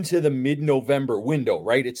into the mid-November window,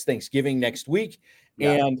 right? It's Thanksgiving next week.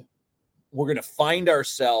 And we're going to find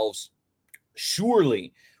ourselves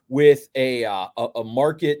surely with a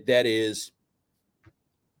market that is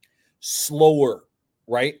slower,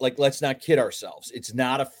 right? Like, let's not kid ourselves. It's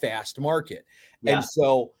not a fast market. And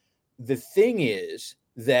so the thing is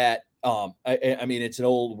that, I mean, it's an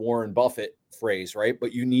old Warren Buffett phrase, right?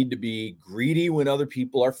 But you need to be greedy when other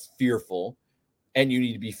people are fearful, and you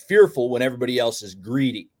need to be fearful when everybody else is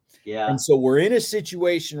greedy. Yeah. And so we're in a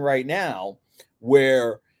situation right now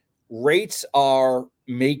where rates are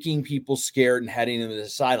making people scared and heading into the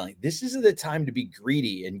sideline. This isn't the time to be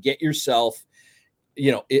greedy and get yourself,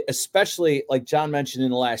 especially like John mentioned in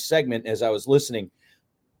the last segment, as I was listening,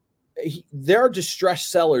 there are distressed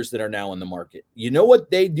sellers that are now in the market. You know what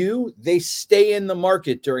they do? They stay in the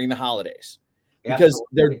market during the holidays because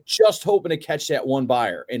they're just hoping to catch that one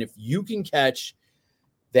buyer. And if you can catch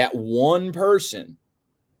that one person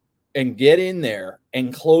and get in there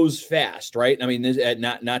and close fast, right? I mean, this,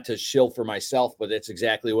 not to shill for myself, but that's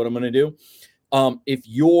exactly what I'm going to do. If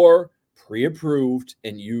you're pre-approved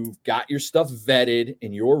and you've got your stuff vetted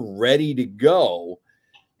and you're ready to go,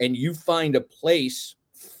 and you find a place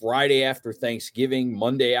Friday after Thanksgiving,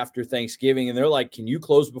 Monday after Thanksgiving, and they're like, can you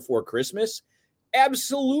close before Christmas?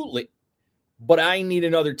 Absolutely. But I need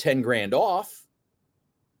another $10,000 off.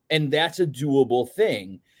 And that's a doable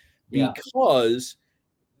thing because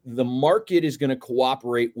the market is going to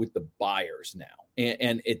cooperate with the buyers now.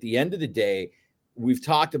 And at the end of the day, we've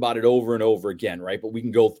talked about it over and over again, right? But we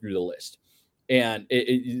can go through the list. And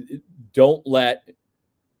don't let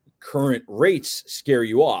current rates scare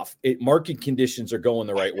you off. Market conditions are going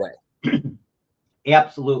the right way.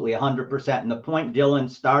 Absolutely, 100%. And the point Dylan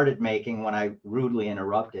started making when I rudely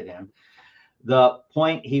interrupted him, the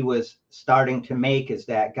point he was starting to make is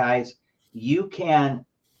that, guys, you can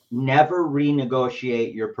never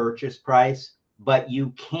renegotiate your purchase price, but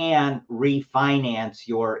you can refinance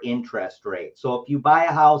your interest rate. So if you buy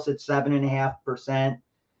a house at 7.5%,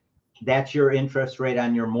 that's your interest rate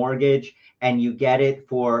on your mortgage, and you get it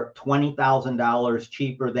for $20,000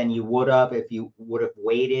 cheaper than you would have if you would have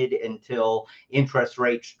waited until interest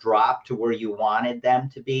rates drop to where you wanted them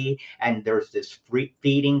to be. And there's this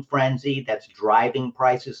feeding frenzy that's driving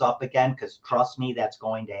prices up again, because trust me, that's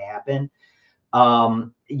going to happen.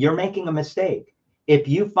 You're making a mistake. If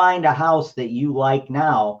you find a house that you like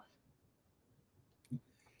now,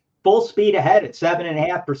 full speed ahead at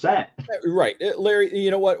 7.5%. Right. Larry,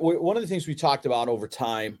 you know what? One of the things we talked about over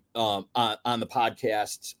time on the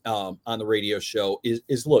podcast, on the radio show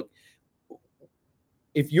is look,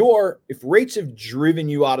 if rates have driven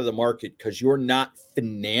you out of the market because you're not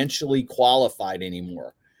financially qualified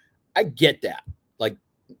anymore, I get that. Like,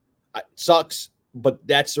 It sucks, but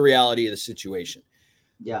that's the reality of the situation.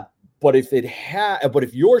 Yeah. But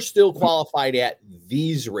if you're still qualified at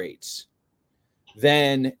these rates,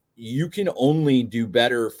 then you can only do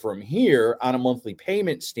better from here on a monthly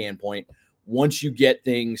payment standpoint once you get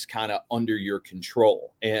things kind of under your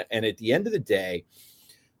control. And at the end of the day,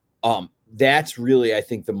 that's really, I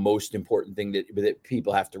think, the most important thing that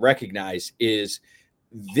people have to recognize is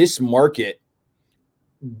this market,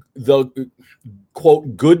 the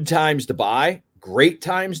quote, good times to buy, great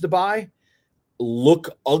times to buy, look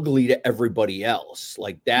ugly to everybody else.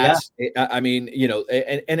 Like that's, I mean,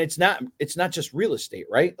 and it's not just real estate,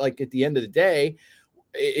 right? Like at the end of the day,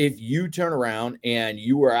 if you turn around and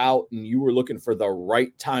you were out and you were looking for the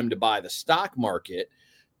right time to buy the stock market,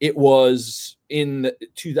 it was in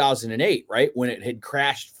 2008, right? When it had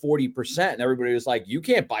crashed 40% and everybody was like, you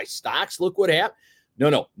can't buy stocks. Look what happened.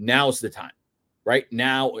 No, now's the time, right?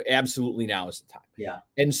 Now, absolutely now is the time. Yeah.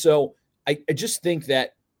 And so I just think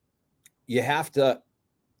that you have to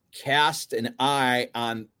cast an eye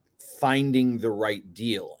on finding the right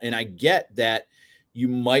deal. And I get that you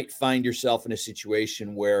might find yourself in a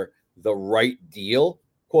situation where the right deal,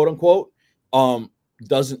 quote unquote,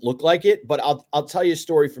 doesn't look like it. But I'll tell you a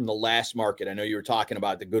story from the last market. I know you were talking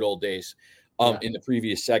about the good old days in the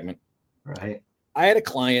previous segment. Right. I had a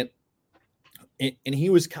client and he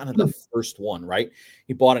was kind of the first one, right?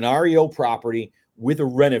 He bought an REO property with a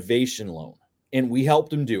renovation loan and we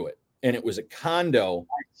helped him do it. And it was a condo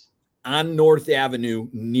on North Avenue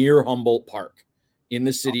near Humboldt Park in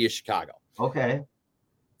the city of Chicago. Okay.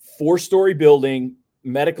 4-story building,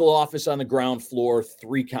 medical office on the ground floor,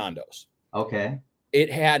 3 condos. Okay.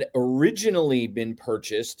 It had originally been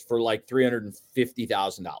purchased for like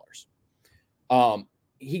 $350,000.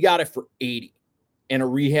 He got it for $80,000 and a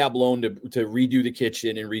rehab loan to redo the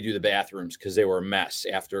kitchen and redo the bathrooms because they were a mess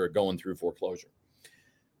after going through foreclosure.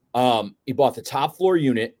 He bought the top floor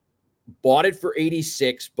unit, bought it for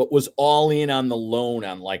 $86,000, but was all in on the loan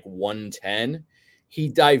on like $110,000. He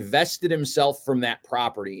divested himself from that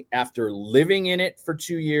property after living in it for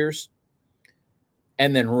 2 years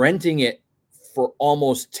and then renting it for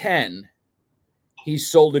almost 10. He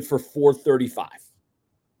sold it for $435,000.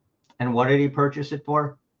 And what did he purchase it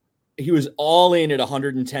for? He was all in at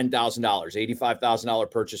 $110,000,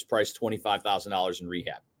 $85,000 purchase price, $25,000 in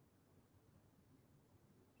rehab.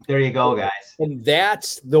 There you go, guys. And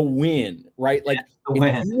that's the win, right? Like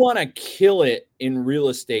if you want to kill it in real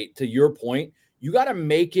estate, to your point, you got to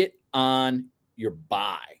make it on your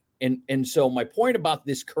buy. And so my point about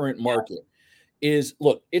this current market is,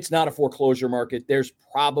 look, it's not a foreclosure market. There's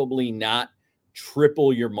probably not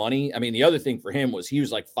triple your money. I mean, the other thing for him was he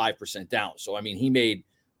was like 5% down. So, I mean, he made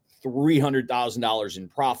 $300,000 in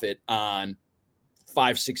profit on $5,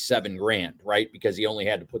 $6, $7 grand, right? Because he only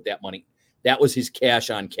had to put that money. That was his cash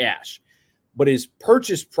on cash. But his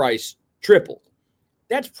purchase price tripled.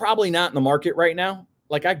 That's probably not in the market right now.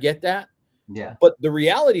 Like, I get that. Yeah. But the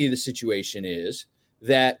reality of the situation is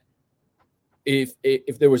that if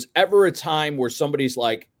there was ever a time where somebody's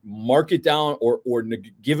like, mark it down or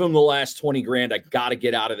give them the last 20 grand, I got to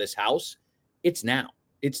get out of this house, it's now.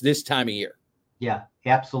 It's this time of year. Yeah,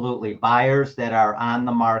 absolutely. Buyers that are on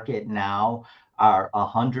the market now are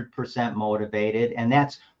 100% motivated. And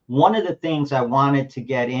that's one of the things I wanted to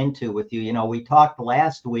get into with you. You know, we talked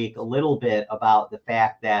last week a little bit about the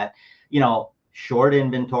fact that, you know, short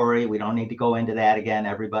inventory. We don't need to go into that again.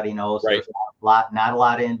 Everybody knows right. There's not a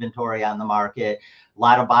lot of inventory on the market. A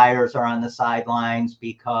lot of buyers are on the sidelines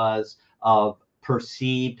because of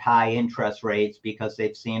perceived high interest rates, because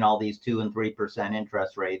they've seen all these 2% and 3%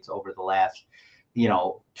 interest rates over the last,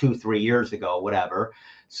 2-3 years ago, whatever.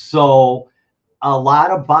 So a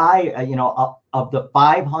lot of of the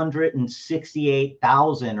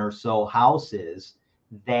 568,000 or so houses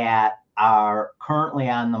that are currently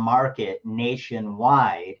on the market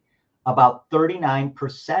nationwide, about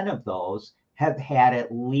 39% of those have had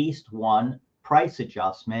at least one price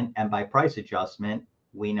adjustment. And by price adjustment,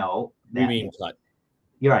 we know that. You mean cut.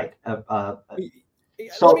 You're right.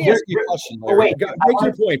 So let me ask you a question. Larry. Make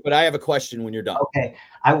your point, but I have a question when you're done. Okay.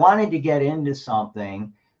 I wanted to get into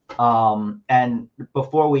something. And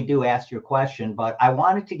before we do, ask your question, but I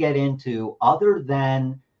wanted to get into, other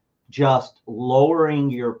than just lowering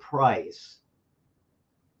your price,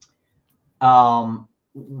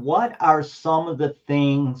 what are some of the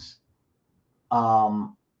things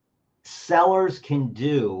sellers can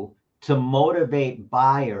do to motivate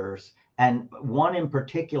buyers? And one in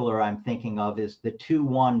particular I'm thinking of is the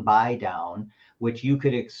 2-1 buy down, which you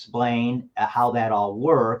could explain how that all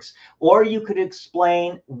works, or you could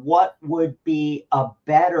explain what would be a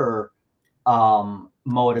better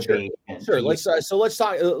motivation. Sure. Let's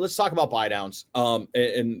talk about buy downs.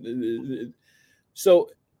 So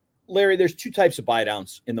Larry, there's two types of buy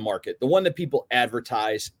downs in the market. The one that people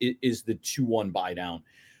advertise is the 2-1 buy down.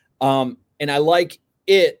 And I like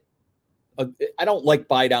it. I don't like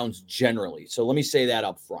buy downs generally. So let me say that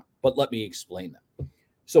up front, but let me explain them.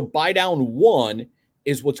 So buy down 1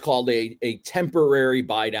 is what's called a temporary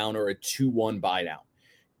buy down or a 2-1 buy down.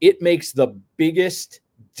 It makes the biggest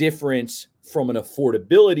difference from an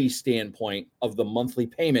affordability standpoint of the monthly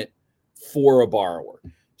payment for a borrower.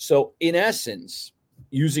 So in essence,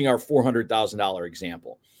 using our $400,000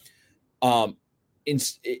 example,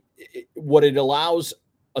 what it allows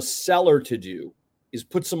a seller to do is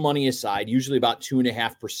put some money aside, usually about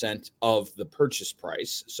 2.5% of the purchase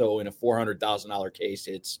price. So in a $400,000 case,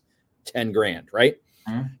 it's 10 grand, right?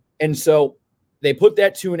 Mm-hmm. And so they put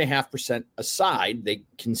that 2.5% aside, they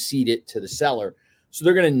concede it to the seller. So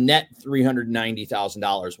they're going to net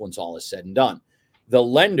 $390,000 once all is said and done. The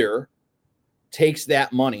lender takes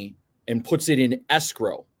that money and puts it in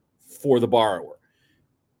escrow for the borrower.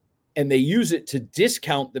 And they use it to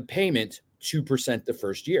discount the payment 2% the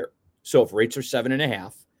first year. So if rates are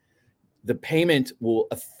 7.5, the payment will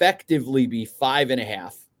effectively be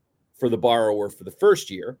 5.5 for the borrower for the first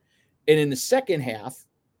year. And in the second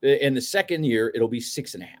year, it'll be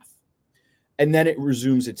 6.5. And then it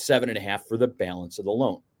resumes at 7.5 for the balance of the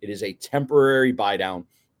loan. It is a temporary buy down.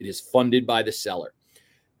 It is funded by the seller.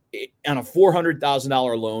 On a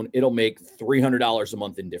 $400,000 loan, it'll make $300 a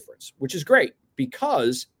month in difference, which is great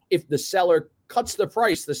because if the seller cuts the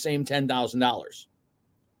price the same $10,000,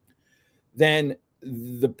 then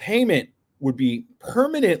the payment would be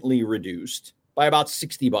permanently reduced by about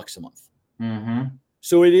 $60 a month. Mm-hmm.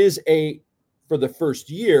 So it is for the first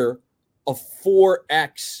year, a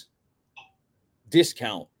 4x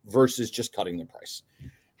discount versus just cutting the price.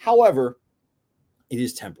 However, it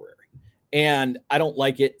is temporary. And I don't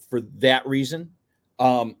like it for that reason.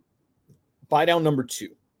 Buy down number 2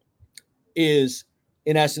 is,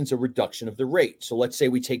 in essence, a reduction of the rate. So let's say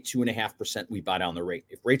we take 2.5%, we buy down the rate.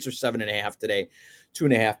 If rates are 7.5 today,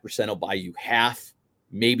 2.5% will buy you half,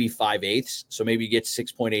 maybe 5/8. So maybe you get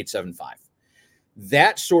 6.875.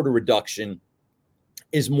 That sort of reduction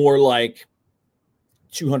is more like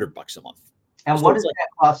 $200 a month. And so what does that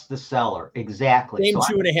cost the seller? Exactly. Same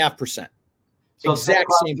 2.5%. So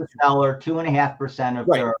exact same. The seller 2.5%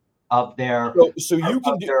 of their so you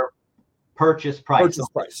can do their purchase price.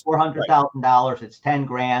 $400,000. Right. It's 10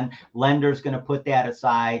 grand. Lender's going to put that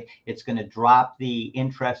aside. It's going to drop the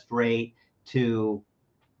interest rate to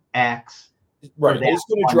X. Right. It's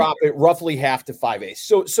going to drop it roughly half to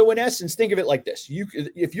 5/8. So in essence, think of it like this.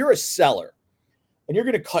 If you're a seller and you're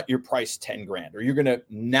going to cut your price 10 grand, or you're going to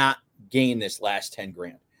not gain this last 10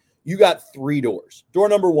 grand, you got 3 doors. Door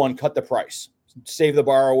number 1, cut the price. Save the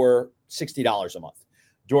borrower $60 a month.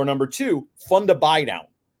 Door number 2, fund a buy down,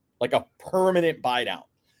 like a permanent buy down.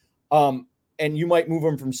 And you might move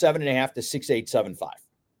them from 7.5 to 6.875.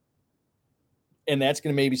 And that's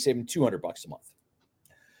going to maybe save them $200 a month.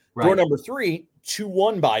 Right. Door number 3,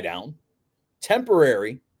 2-1 buy down,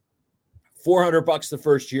 temporary, $400 the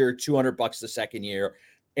first year, $200 the second year,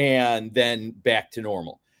 and then back to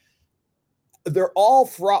normal. They're all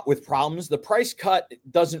fraught with problems. The price cut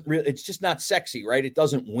doesn't really, it's just not sexy, right? It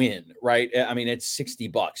doesn't win, right? I mean, it's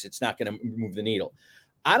 $60. It's not going to move the needle.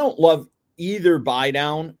 I don't love either buy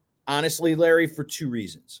down, honestly, Larry, for 2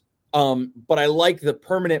 reasons. But I like the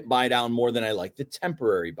permanent buy down more than I like the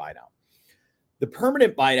temporary buy down. The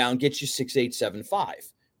permanent buy down gets you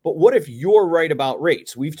 6.875. But what if you're right about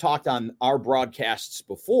rates? We've talked on our broadcasts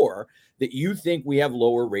before that you think we have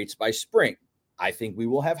lower rates by spring. I think we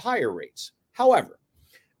will have higher rates. However,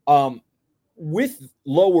 with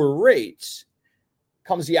lower rates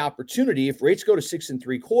comes the opportunity. If rates go to 6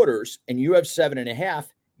 3/4 and you have 7.5,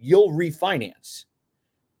 you'll refinance.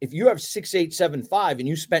 If you have 6.875 and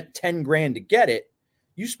you spent 10 grand to get it,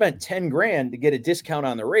 you spent 10 grand to get a discount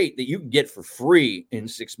on the rate that you can get for free in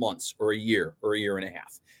 6 months or a year and a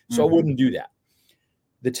half. So I wouldn't do that.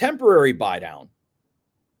 The temporary buy down,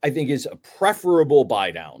 I think, is a preferable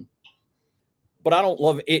buy down, but I don't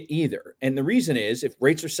love it either. And the reason is, if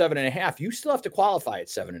rates are 7.5, you still have to qualify at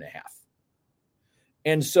 7.5.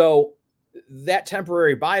 And so that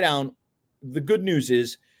temporary buy down, the good news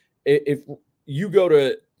is, if you go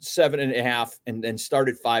to 7.5 and then start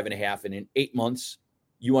at 5.5, and in 8 months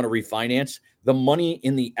you want to refinance, the money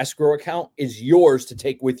in the escrow account is yours to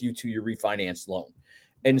take with you to your refinance loan.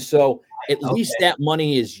 And so at least that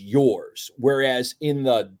money is yours. Whereas in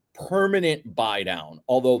the permanent buy down,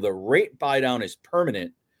 although the rate buy down is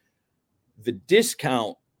permanent, the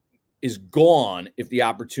discount is gone if the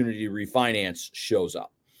opportunity to refinance shows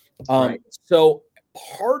up. Right. So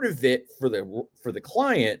part of it for the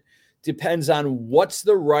client depends on what's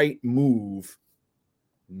the right move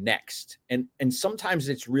next. And sometimes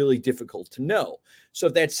it's really difficult to know. So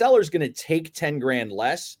if that seller is going to take 10 grand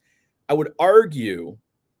less, I would argue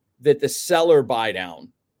that the seller buy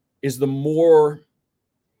down is the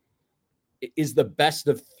best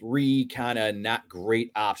of three kind of not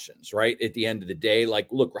great options, right? At the end of the day, like,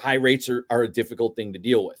 look, high rates are a difficult thing to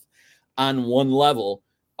deal with. On one level,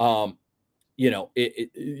 the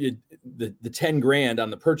 10 grand on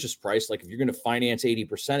the purchase price, like if you're going to finance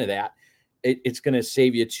 80% of that, it's going to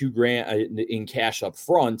save you $2,000 in cash up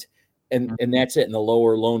front. And that's it. And the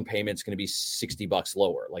lower loan payment's going to be $60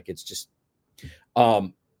 lower. Like it's just,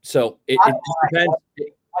 so it depends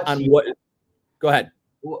on what, go ahead.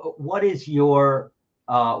 What is your,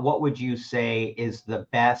 what would you say is the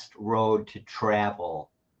best road to travel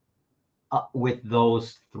with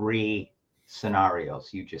those three scenarios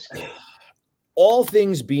you just gave? All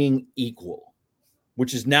things being equal,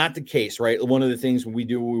 which is not the case, right? One of the things when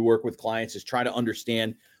we work with clients is try to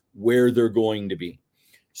understand where they're going to be.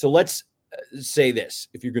 So let's say this: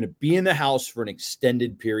 if you're going to be in the house for an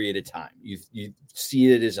extended period of time, you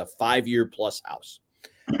see it as a 5-year plus house,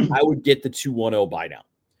 I would get the 210 buy down,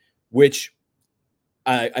 which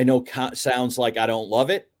I know sounds like I don't love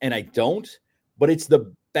it, and I don't, but it's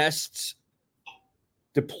the best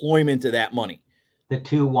deployment of that money. The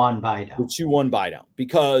 2-1 buy down. The 2-1 buy down,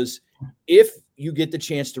 because if you get the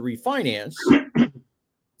chance to refinance,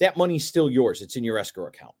 that money's still yours. It's in your escrow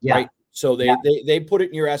account, right? So they put it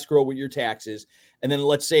in your escrow with your taxes, and then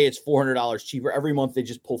let's say it's $400 cheaper every month. They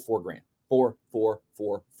just pull $4,000, four,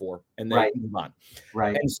 and they move on.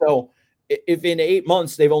 Right. And so if in 8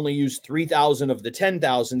 months they've only used 3,000 of the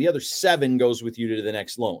 10,000, the other 7 goes with you to the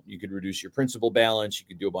next loan. You could reduce your principal balance. You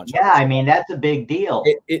could do a bunch. Yeah, I mean that's a big deal.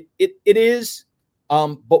 It is.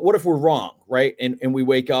 But what if we're wrong, right? And we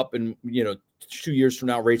wake up and 2 years from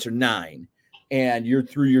now rates are 9, and you're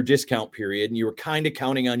through your discount period, and you were kind of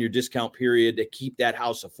counting on your discount period to keep that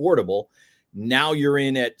house affordable. Now you're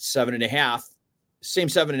in at 7.5, same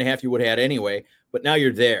 7.5 you would have had anyway, but now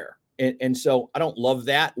you're there. And so I don't love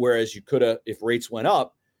that. Whereas you could have, if rates went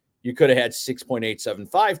up, you could have had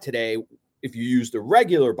 6.875 today if you used a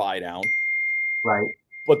regular buy down. Right.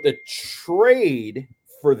 But the trade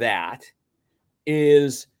for that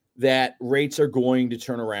is that rates are going to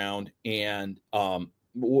turn around, and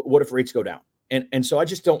what if rates go down? And so I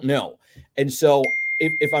just don't know. And so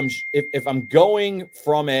if I'm going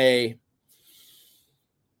from if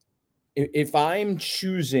I'm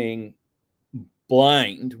choosing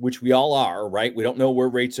blind, which we all are, right? We don't know where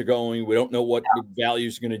rates are going. We don't know what the value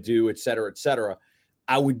is going to do, et cetera, et cetera.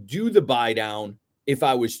 I would do the buy down if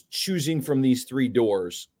I was choosing from these 3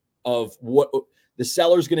 doors of what the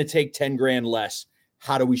seller's going to take 10 grand less.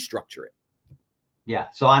 How do we structure it? Yeah.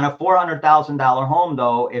 So on a $400,000 home,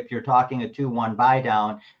 though, if you're talking a 2-1 buy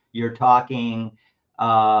down, you're talking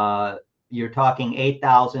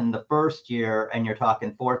 8,000 the first year, and you're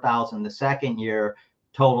talking 4,000 the second year,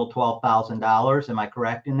 total $12,000. Am I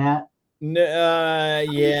correct in that?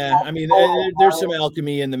 Yeah. I mean, there's some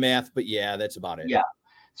alchemy in the math, but yeah, that's about it. Yeah.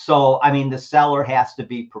 So, I mean, the seller has to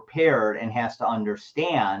be prepared and has to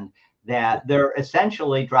understand that they're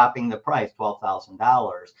essentially dropping the price, $12,000.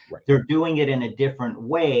 Right. They're doing it in a different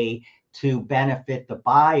way to benefit the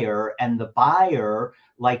buyer, and the buyer,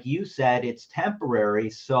 like you said, it's temporary.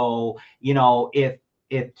 So, if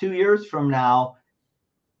 2 years from now,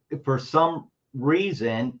 for some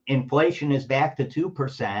reason, inflation is back to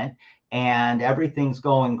 2% and everything's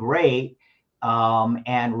going great,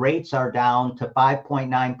 and rates are down to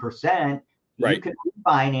 5.9%, right, you can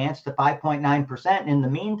refinance to 5.9%. In the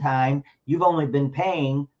meantime, you've only been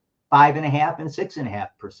paying 5.5% and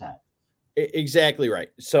 6.5%. Exactly right.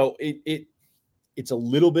 So it's a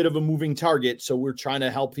little bit of a moving target. So we're trying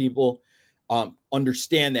to help people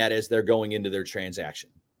understand that as they're going into their transaction.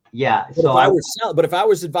 Yeah. But if I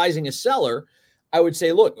was advising a seller, I would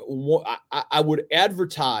say, look, I would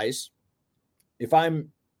advertise, if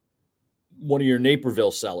I'm one of your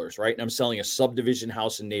Naperville sellers, right? And I'm selling a subdivision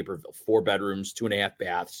house in Naperville, 4 bedrooms, 2.5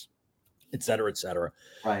 baths, et cetera,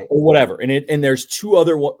 right, or whatever. And there's 2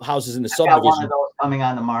 other houses in the subdivision. Got one of those coming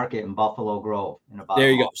on the market in Buffalo Grove.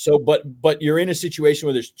 There you go. So, but you're in a situation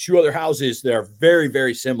where there's 2 other houses that are very,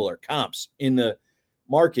 very similar comps in the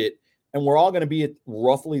market, and we're all going to be at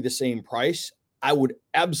roughly the same price. I would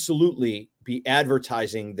absolutely be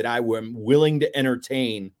advertising that I am willing to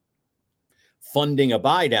entertain funding a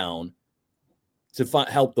buy down to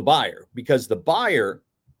help the buyer, because the buyer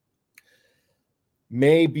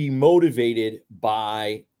may be motivated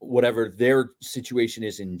by whatever their situation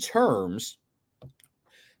is in terms.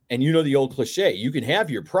 And you know the old cliche, you can have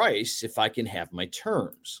your price if I can have my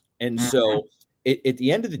terms. And so at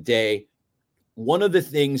the end of the day, one of the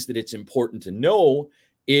things that it's important to know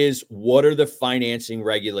is what are the financing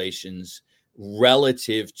regulations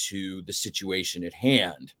relative to the situation at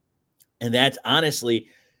hand. And that's honestly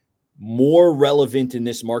more relevant in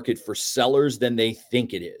this market for sellers than they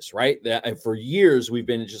think it is, right? And for years, we've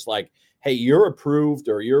been just like, hey, you're approved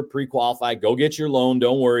or you're pre-qualified, go get your loan,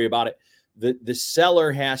 don't worry about it. The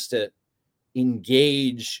seller has to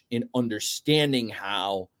engage in understanding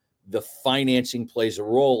how the financing plays a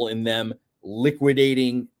role in them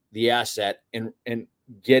liquidating the asset and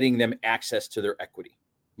getting them access to their equity.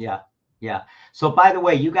 Yeah. Yeah. So by the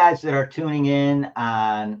way, you guys that are tuning in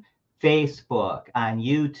on Facebook, on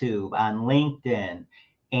YouTube, on LinkedIn,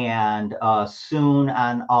 and soon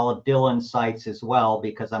on all of Dylan's sites as well,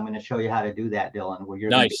 because I'm going to show you how to do that, Dylan, where you're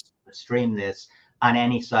going to be able to stream this on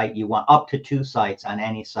any site you want, up to 2 sites on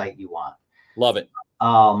any site you want. Love it.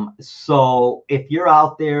 So if you're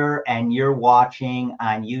out there and you're watching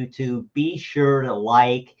on YouTube, be sure to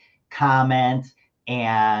like, comment,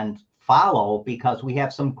 and follow, because we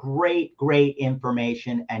have some great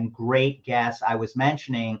information and great guests. I was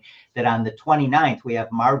mentioning that on the 29th, we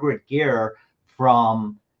have Margaret Gear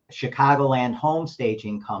from Chicagoland Home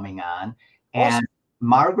Staging coming on. And awesome.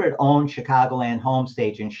 Margaret owns Chicagoland Home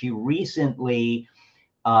Staging. She recently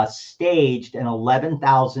staged an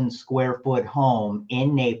 11,000 square foot home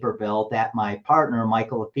in Naperville that my partner,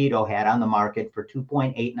 Michael Afito, had on the market for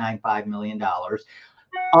 $2.895 million.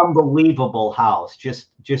 Unbelievable house,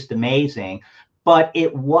 just amazing. But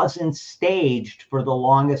it wasn't staged for the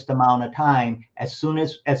longest amount of time. As soon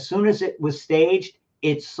as it was staged,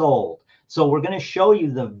 it sold. So we're going to show you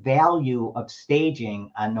the value of staging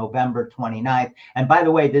on November 29th. And by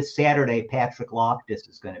the way, this Saturday, Patrick Loftus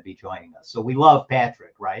is going to be joining us. So we love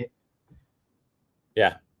Patrick, right?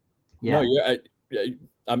 Yeah. No,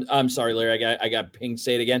 I'm sorry, Larry. I got pinged.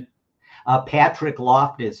 Say it again. Patrick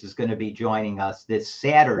Loftus is going to be joining us this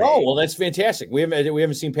Saturday. Oh, well, that's fantastic. We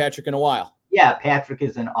haven't seen Patrick in a while. Yeah, Patrick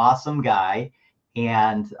is an awesome guy,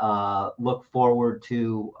 and look forward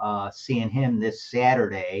to seeing him this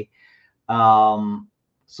Saturday.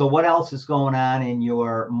 So what else is going on in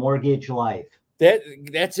your mortgage life?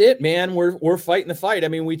 That's it, man. We're fighting the fight. I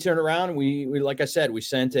mean, we turned around and we like I said, we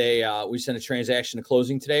sent a transaction to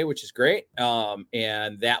closing today, which is great.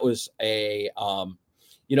 And that was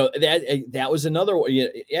that was another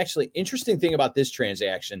actually interesting thing about this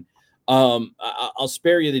transaction. I'll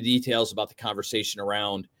spare you the details about the conversation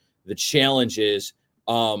around the challenges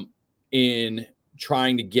in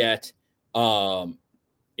trying to get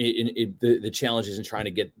the challenges in trying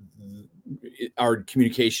to get our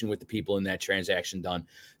communication with the people in that transaction done.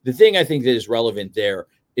 The thing I think that is relevant there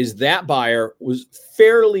is that buyer was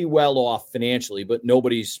fairly well off financially, but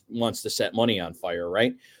nobody wants to set money on fire,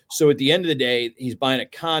 right? So at the end of the day, he's buying a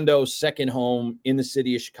condo, second home in the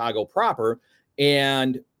city of Chicago proper.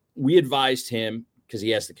 And we advised him, because he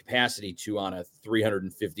has the capacity to, on a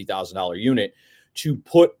 $350,000 unit, to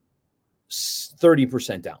put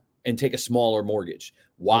 30% down and take a smaller mortgage.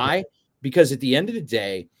 Why? Okay. Because at the end of the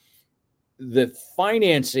day, the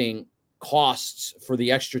financing costs for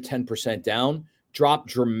the extra 10% down drop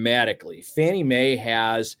dramatically. Fannie Mae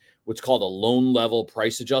has what's called a loan level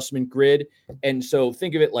price adjustment grid. And so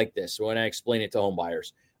think of it like this when I explain it to home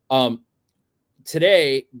buyers.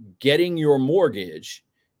 Today, getting your mortgage,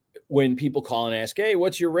 when people call and ask, hey,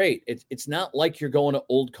 what's your rate? It's not like you're going to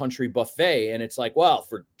Old Country Buffet and it's like, well,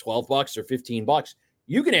 for $12 or $15,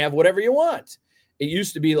 you can have whatever you want. It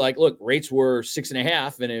used to be like, look, rates were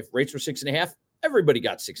 6.5. And if rates were 6.5, everybody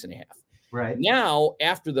got 6.5. Right. Now,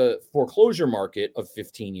 after the foreclosure market of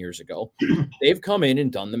 15 years ago, they've come in and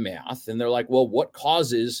done the math. And they're like, well, what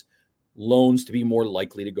causes loans to be more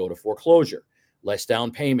likely to go to foreclosure? Less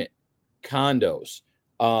down payment, condos,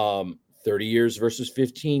 30 years versus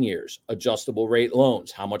 15 years, adjustable rate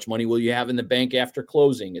loans. How much money will you have in the bank after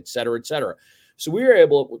closing, et cetera, et cetera. So we were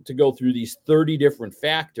able to go through these 30 different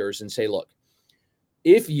factors and say, look,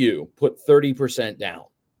 if you put 30% down,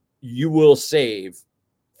 you will save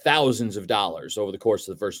thousands of dollars over the course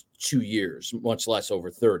of the first 2 years, much less over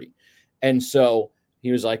 30. And so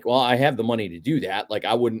he was like, well, I have the money to do that. Like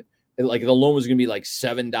I wouldn't, like the loan was going to be like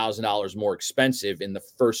 $7,000 more expensive in the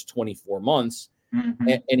first 24 months. Mm-hmm.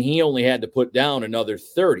 And he only had to put down another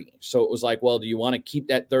 30. So it was like, well, do you want to keep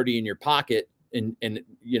that 30 in your pocket and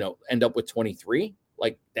end up with 23?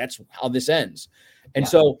 Like that's how this ends. And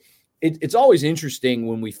so it's always interesting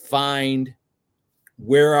when we find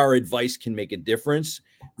where our advice can make a difference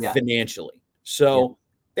financially. So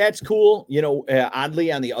that's cool. You know,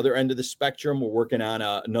 oddly, on the other end of the spectrum, we're working on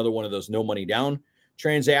another one of those no money down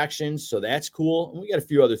transactions. So that's cool. And we got a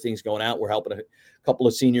few other things going out. We're helping a couple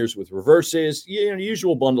of seniors with reverses, you know,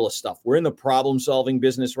 usual bundle of stuff. We're in the problem solving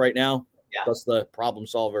business right now. Yeah. That's the problem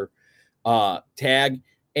solver tag.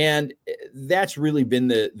 And that's really been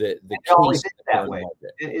the It always case is that way.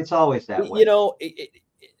 It's always that way. You know,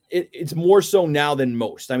 it's more so now than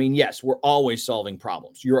most. I mean, yes, we're always solving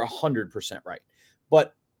problems. You're 100% right.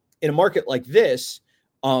 But in a market like this,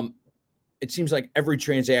 it seems like every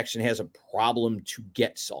transaction has a problem to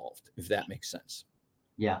get solved, if that makes sense.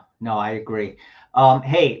 Yeah, no, I agree.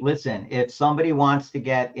 Hey, listen, if somebody wants to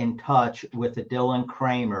get in touch with the Dylan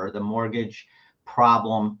Kramer, the mortgage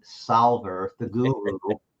problem solver, the guru,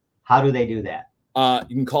 how do they do that?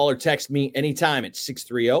 You can call or text me anytime at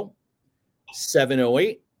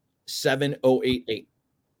 630-708-7088.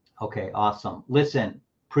 Okay, awesome. Listen,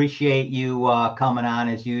 appreciate you coming on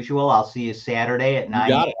as usual. I'll see you Saturday at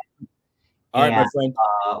 9 a.m. All right, my friend.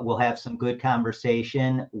 We'll have some good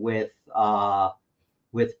conversation with our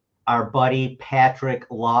buddy Patrick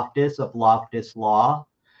Loftus of Loftus Law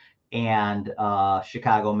and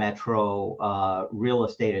Chicago Metro real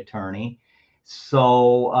estate attorney.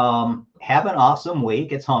 So have an awesome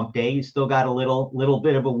week. It's hump day. You still got a little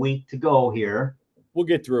bit of a week to go here. We'll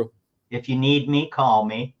get through. If you need me, call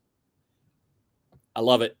me. I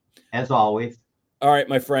love it. As always. All right,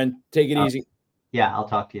 my friend. Take it easy. Yeah, I'll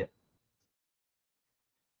talk to you.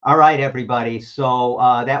 All right, everybody. So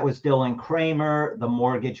that was Dylan Kramer, the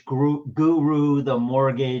mortgage guru, the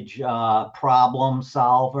mortgage problem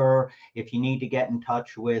solver. If you need to get in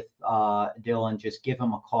touch with Dylan, just give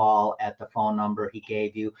him a call at the phone number he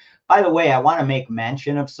gave you. By the way, I want to make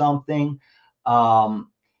mention of something.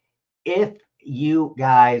 If you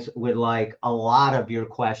guys would like a lot of your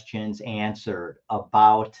questions answered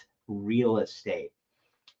about real estate,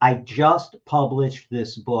 I just published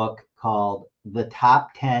this book called The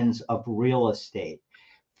Top 10s of Real Estate,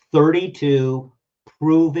 32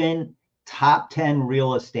 proven top 10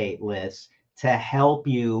 real estate lists to help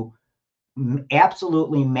you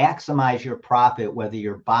absolutely maximize your profit, whether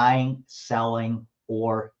you're buying, selling,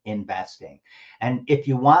 or investing. And if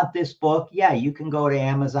you want this book, yeah, you can go to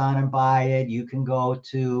Amazon and buy it. You can go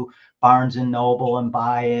to Barnes and Noble and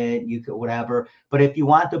buy it. You could whatever. But if you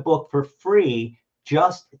want the book for free,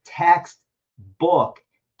 just text book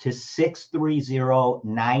to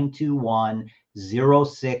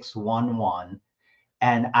 630-921-0611,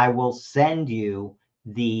 and I will send you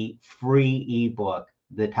the free ebook,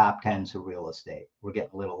 The Top 10s of Real Estate. We're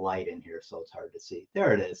getting a little light in here, so it's hard to see.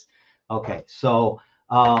 There it is. Okay, so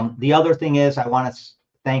the other thing is I want to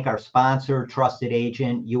thank our sponsor,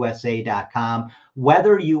 TrustedAgentUSA.com.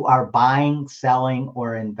 Whether you are buying, selling,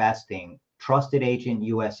 or investing,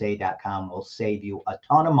 TrustedAgentUSA.com will save you a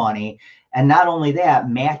ton of money. And not only that,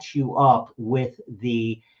 match you up with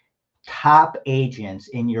the top agents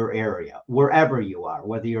in your area, wherever you are,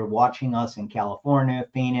 whether you're watching us in California,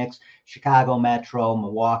 Phoenix, Chicago Metro,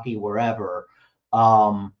 Milwaukee, wherever.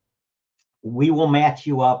 We will match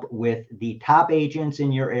you up with the top agents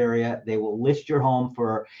in your area. They will list your home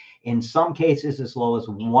for, in some cases, as low as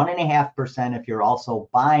 1.5% if you're also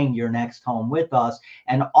buying your next home with us.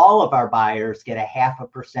 And all of our buyers get a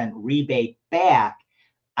 0.5% rebate back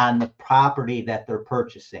on the property that they're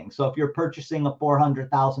purchasing. So if you're purchasing a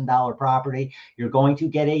 $400,000 property, you're going to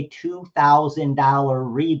get a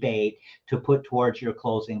 $2,000 rebate to put towards your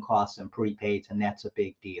closing costs and prepaids, and that's a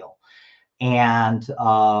big deal. And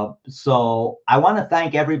so I want to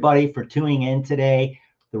thank everybody for tuning in today,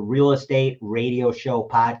 the Real Estate Radio Show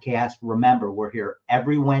podcast. Remember, we're here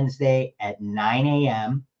every Wednesday at 9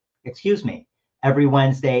 a.m. Every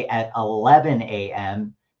Wednesday at 11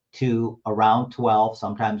 a.m. to around 12.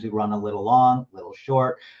 Sometimes we run a little long, a little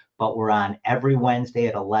short, but we're on every Wednesday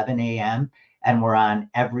at 11 a.m. and we're on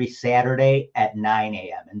every Saturday at 9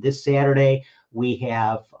 a.m. And this Saturday, we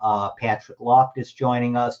have Patrick Loftus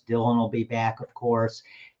joining us. Dylan will be back, of course.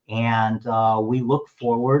 And we look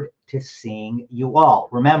forward to seeing you all.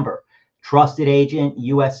 Remember,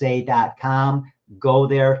 TrustedAgentUSA.com. Go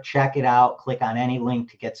there, check it out, click on any link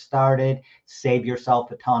to get started, save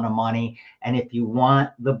yourself a ton of money. And if you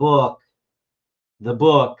want the book, The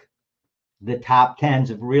Top 10s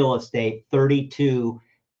of Real Estate, 32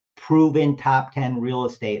 proven top 10 real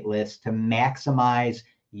estate lists to maximize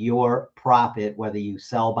your profit, whether you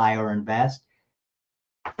sell, buy, or invest,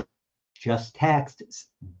 just text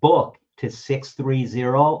book to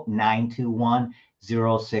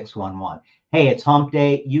 630-921-0611. Hey, it's hump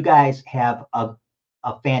day. You guys have a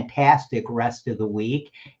fantastic rest of the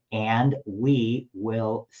week, and we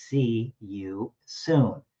will see you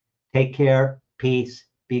soon. Take care. Peace.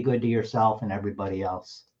 Be good to yourself and everybody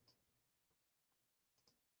else.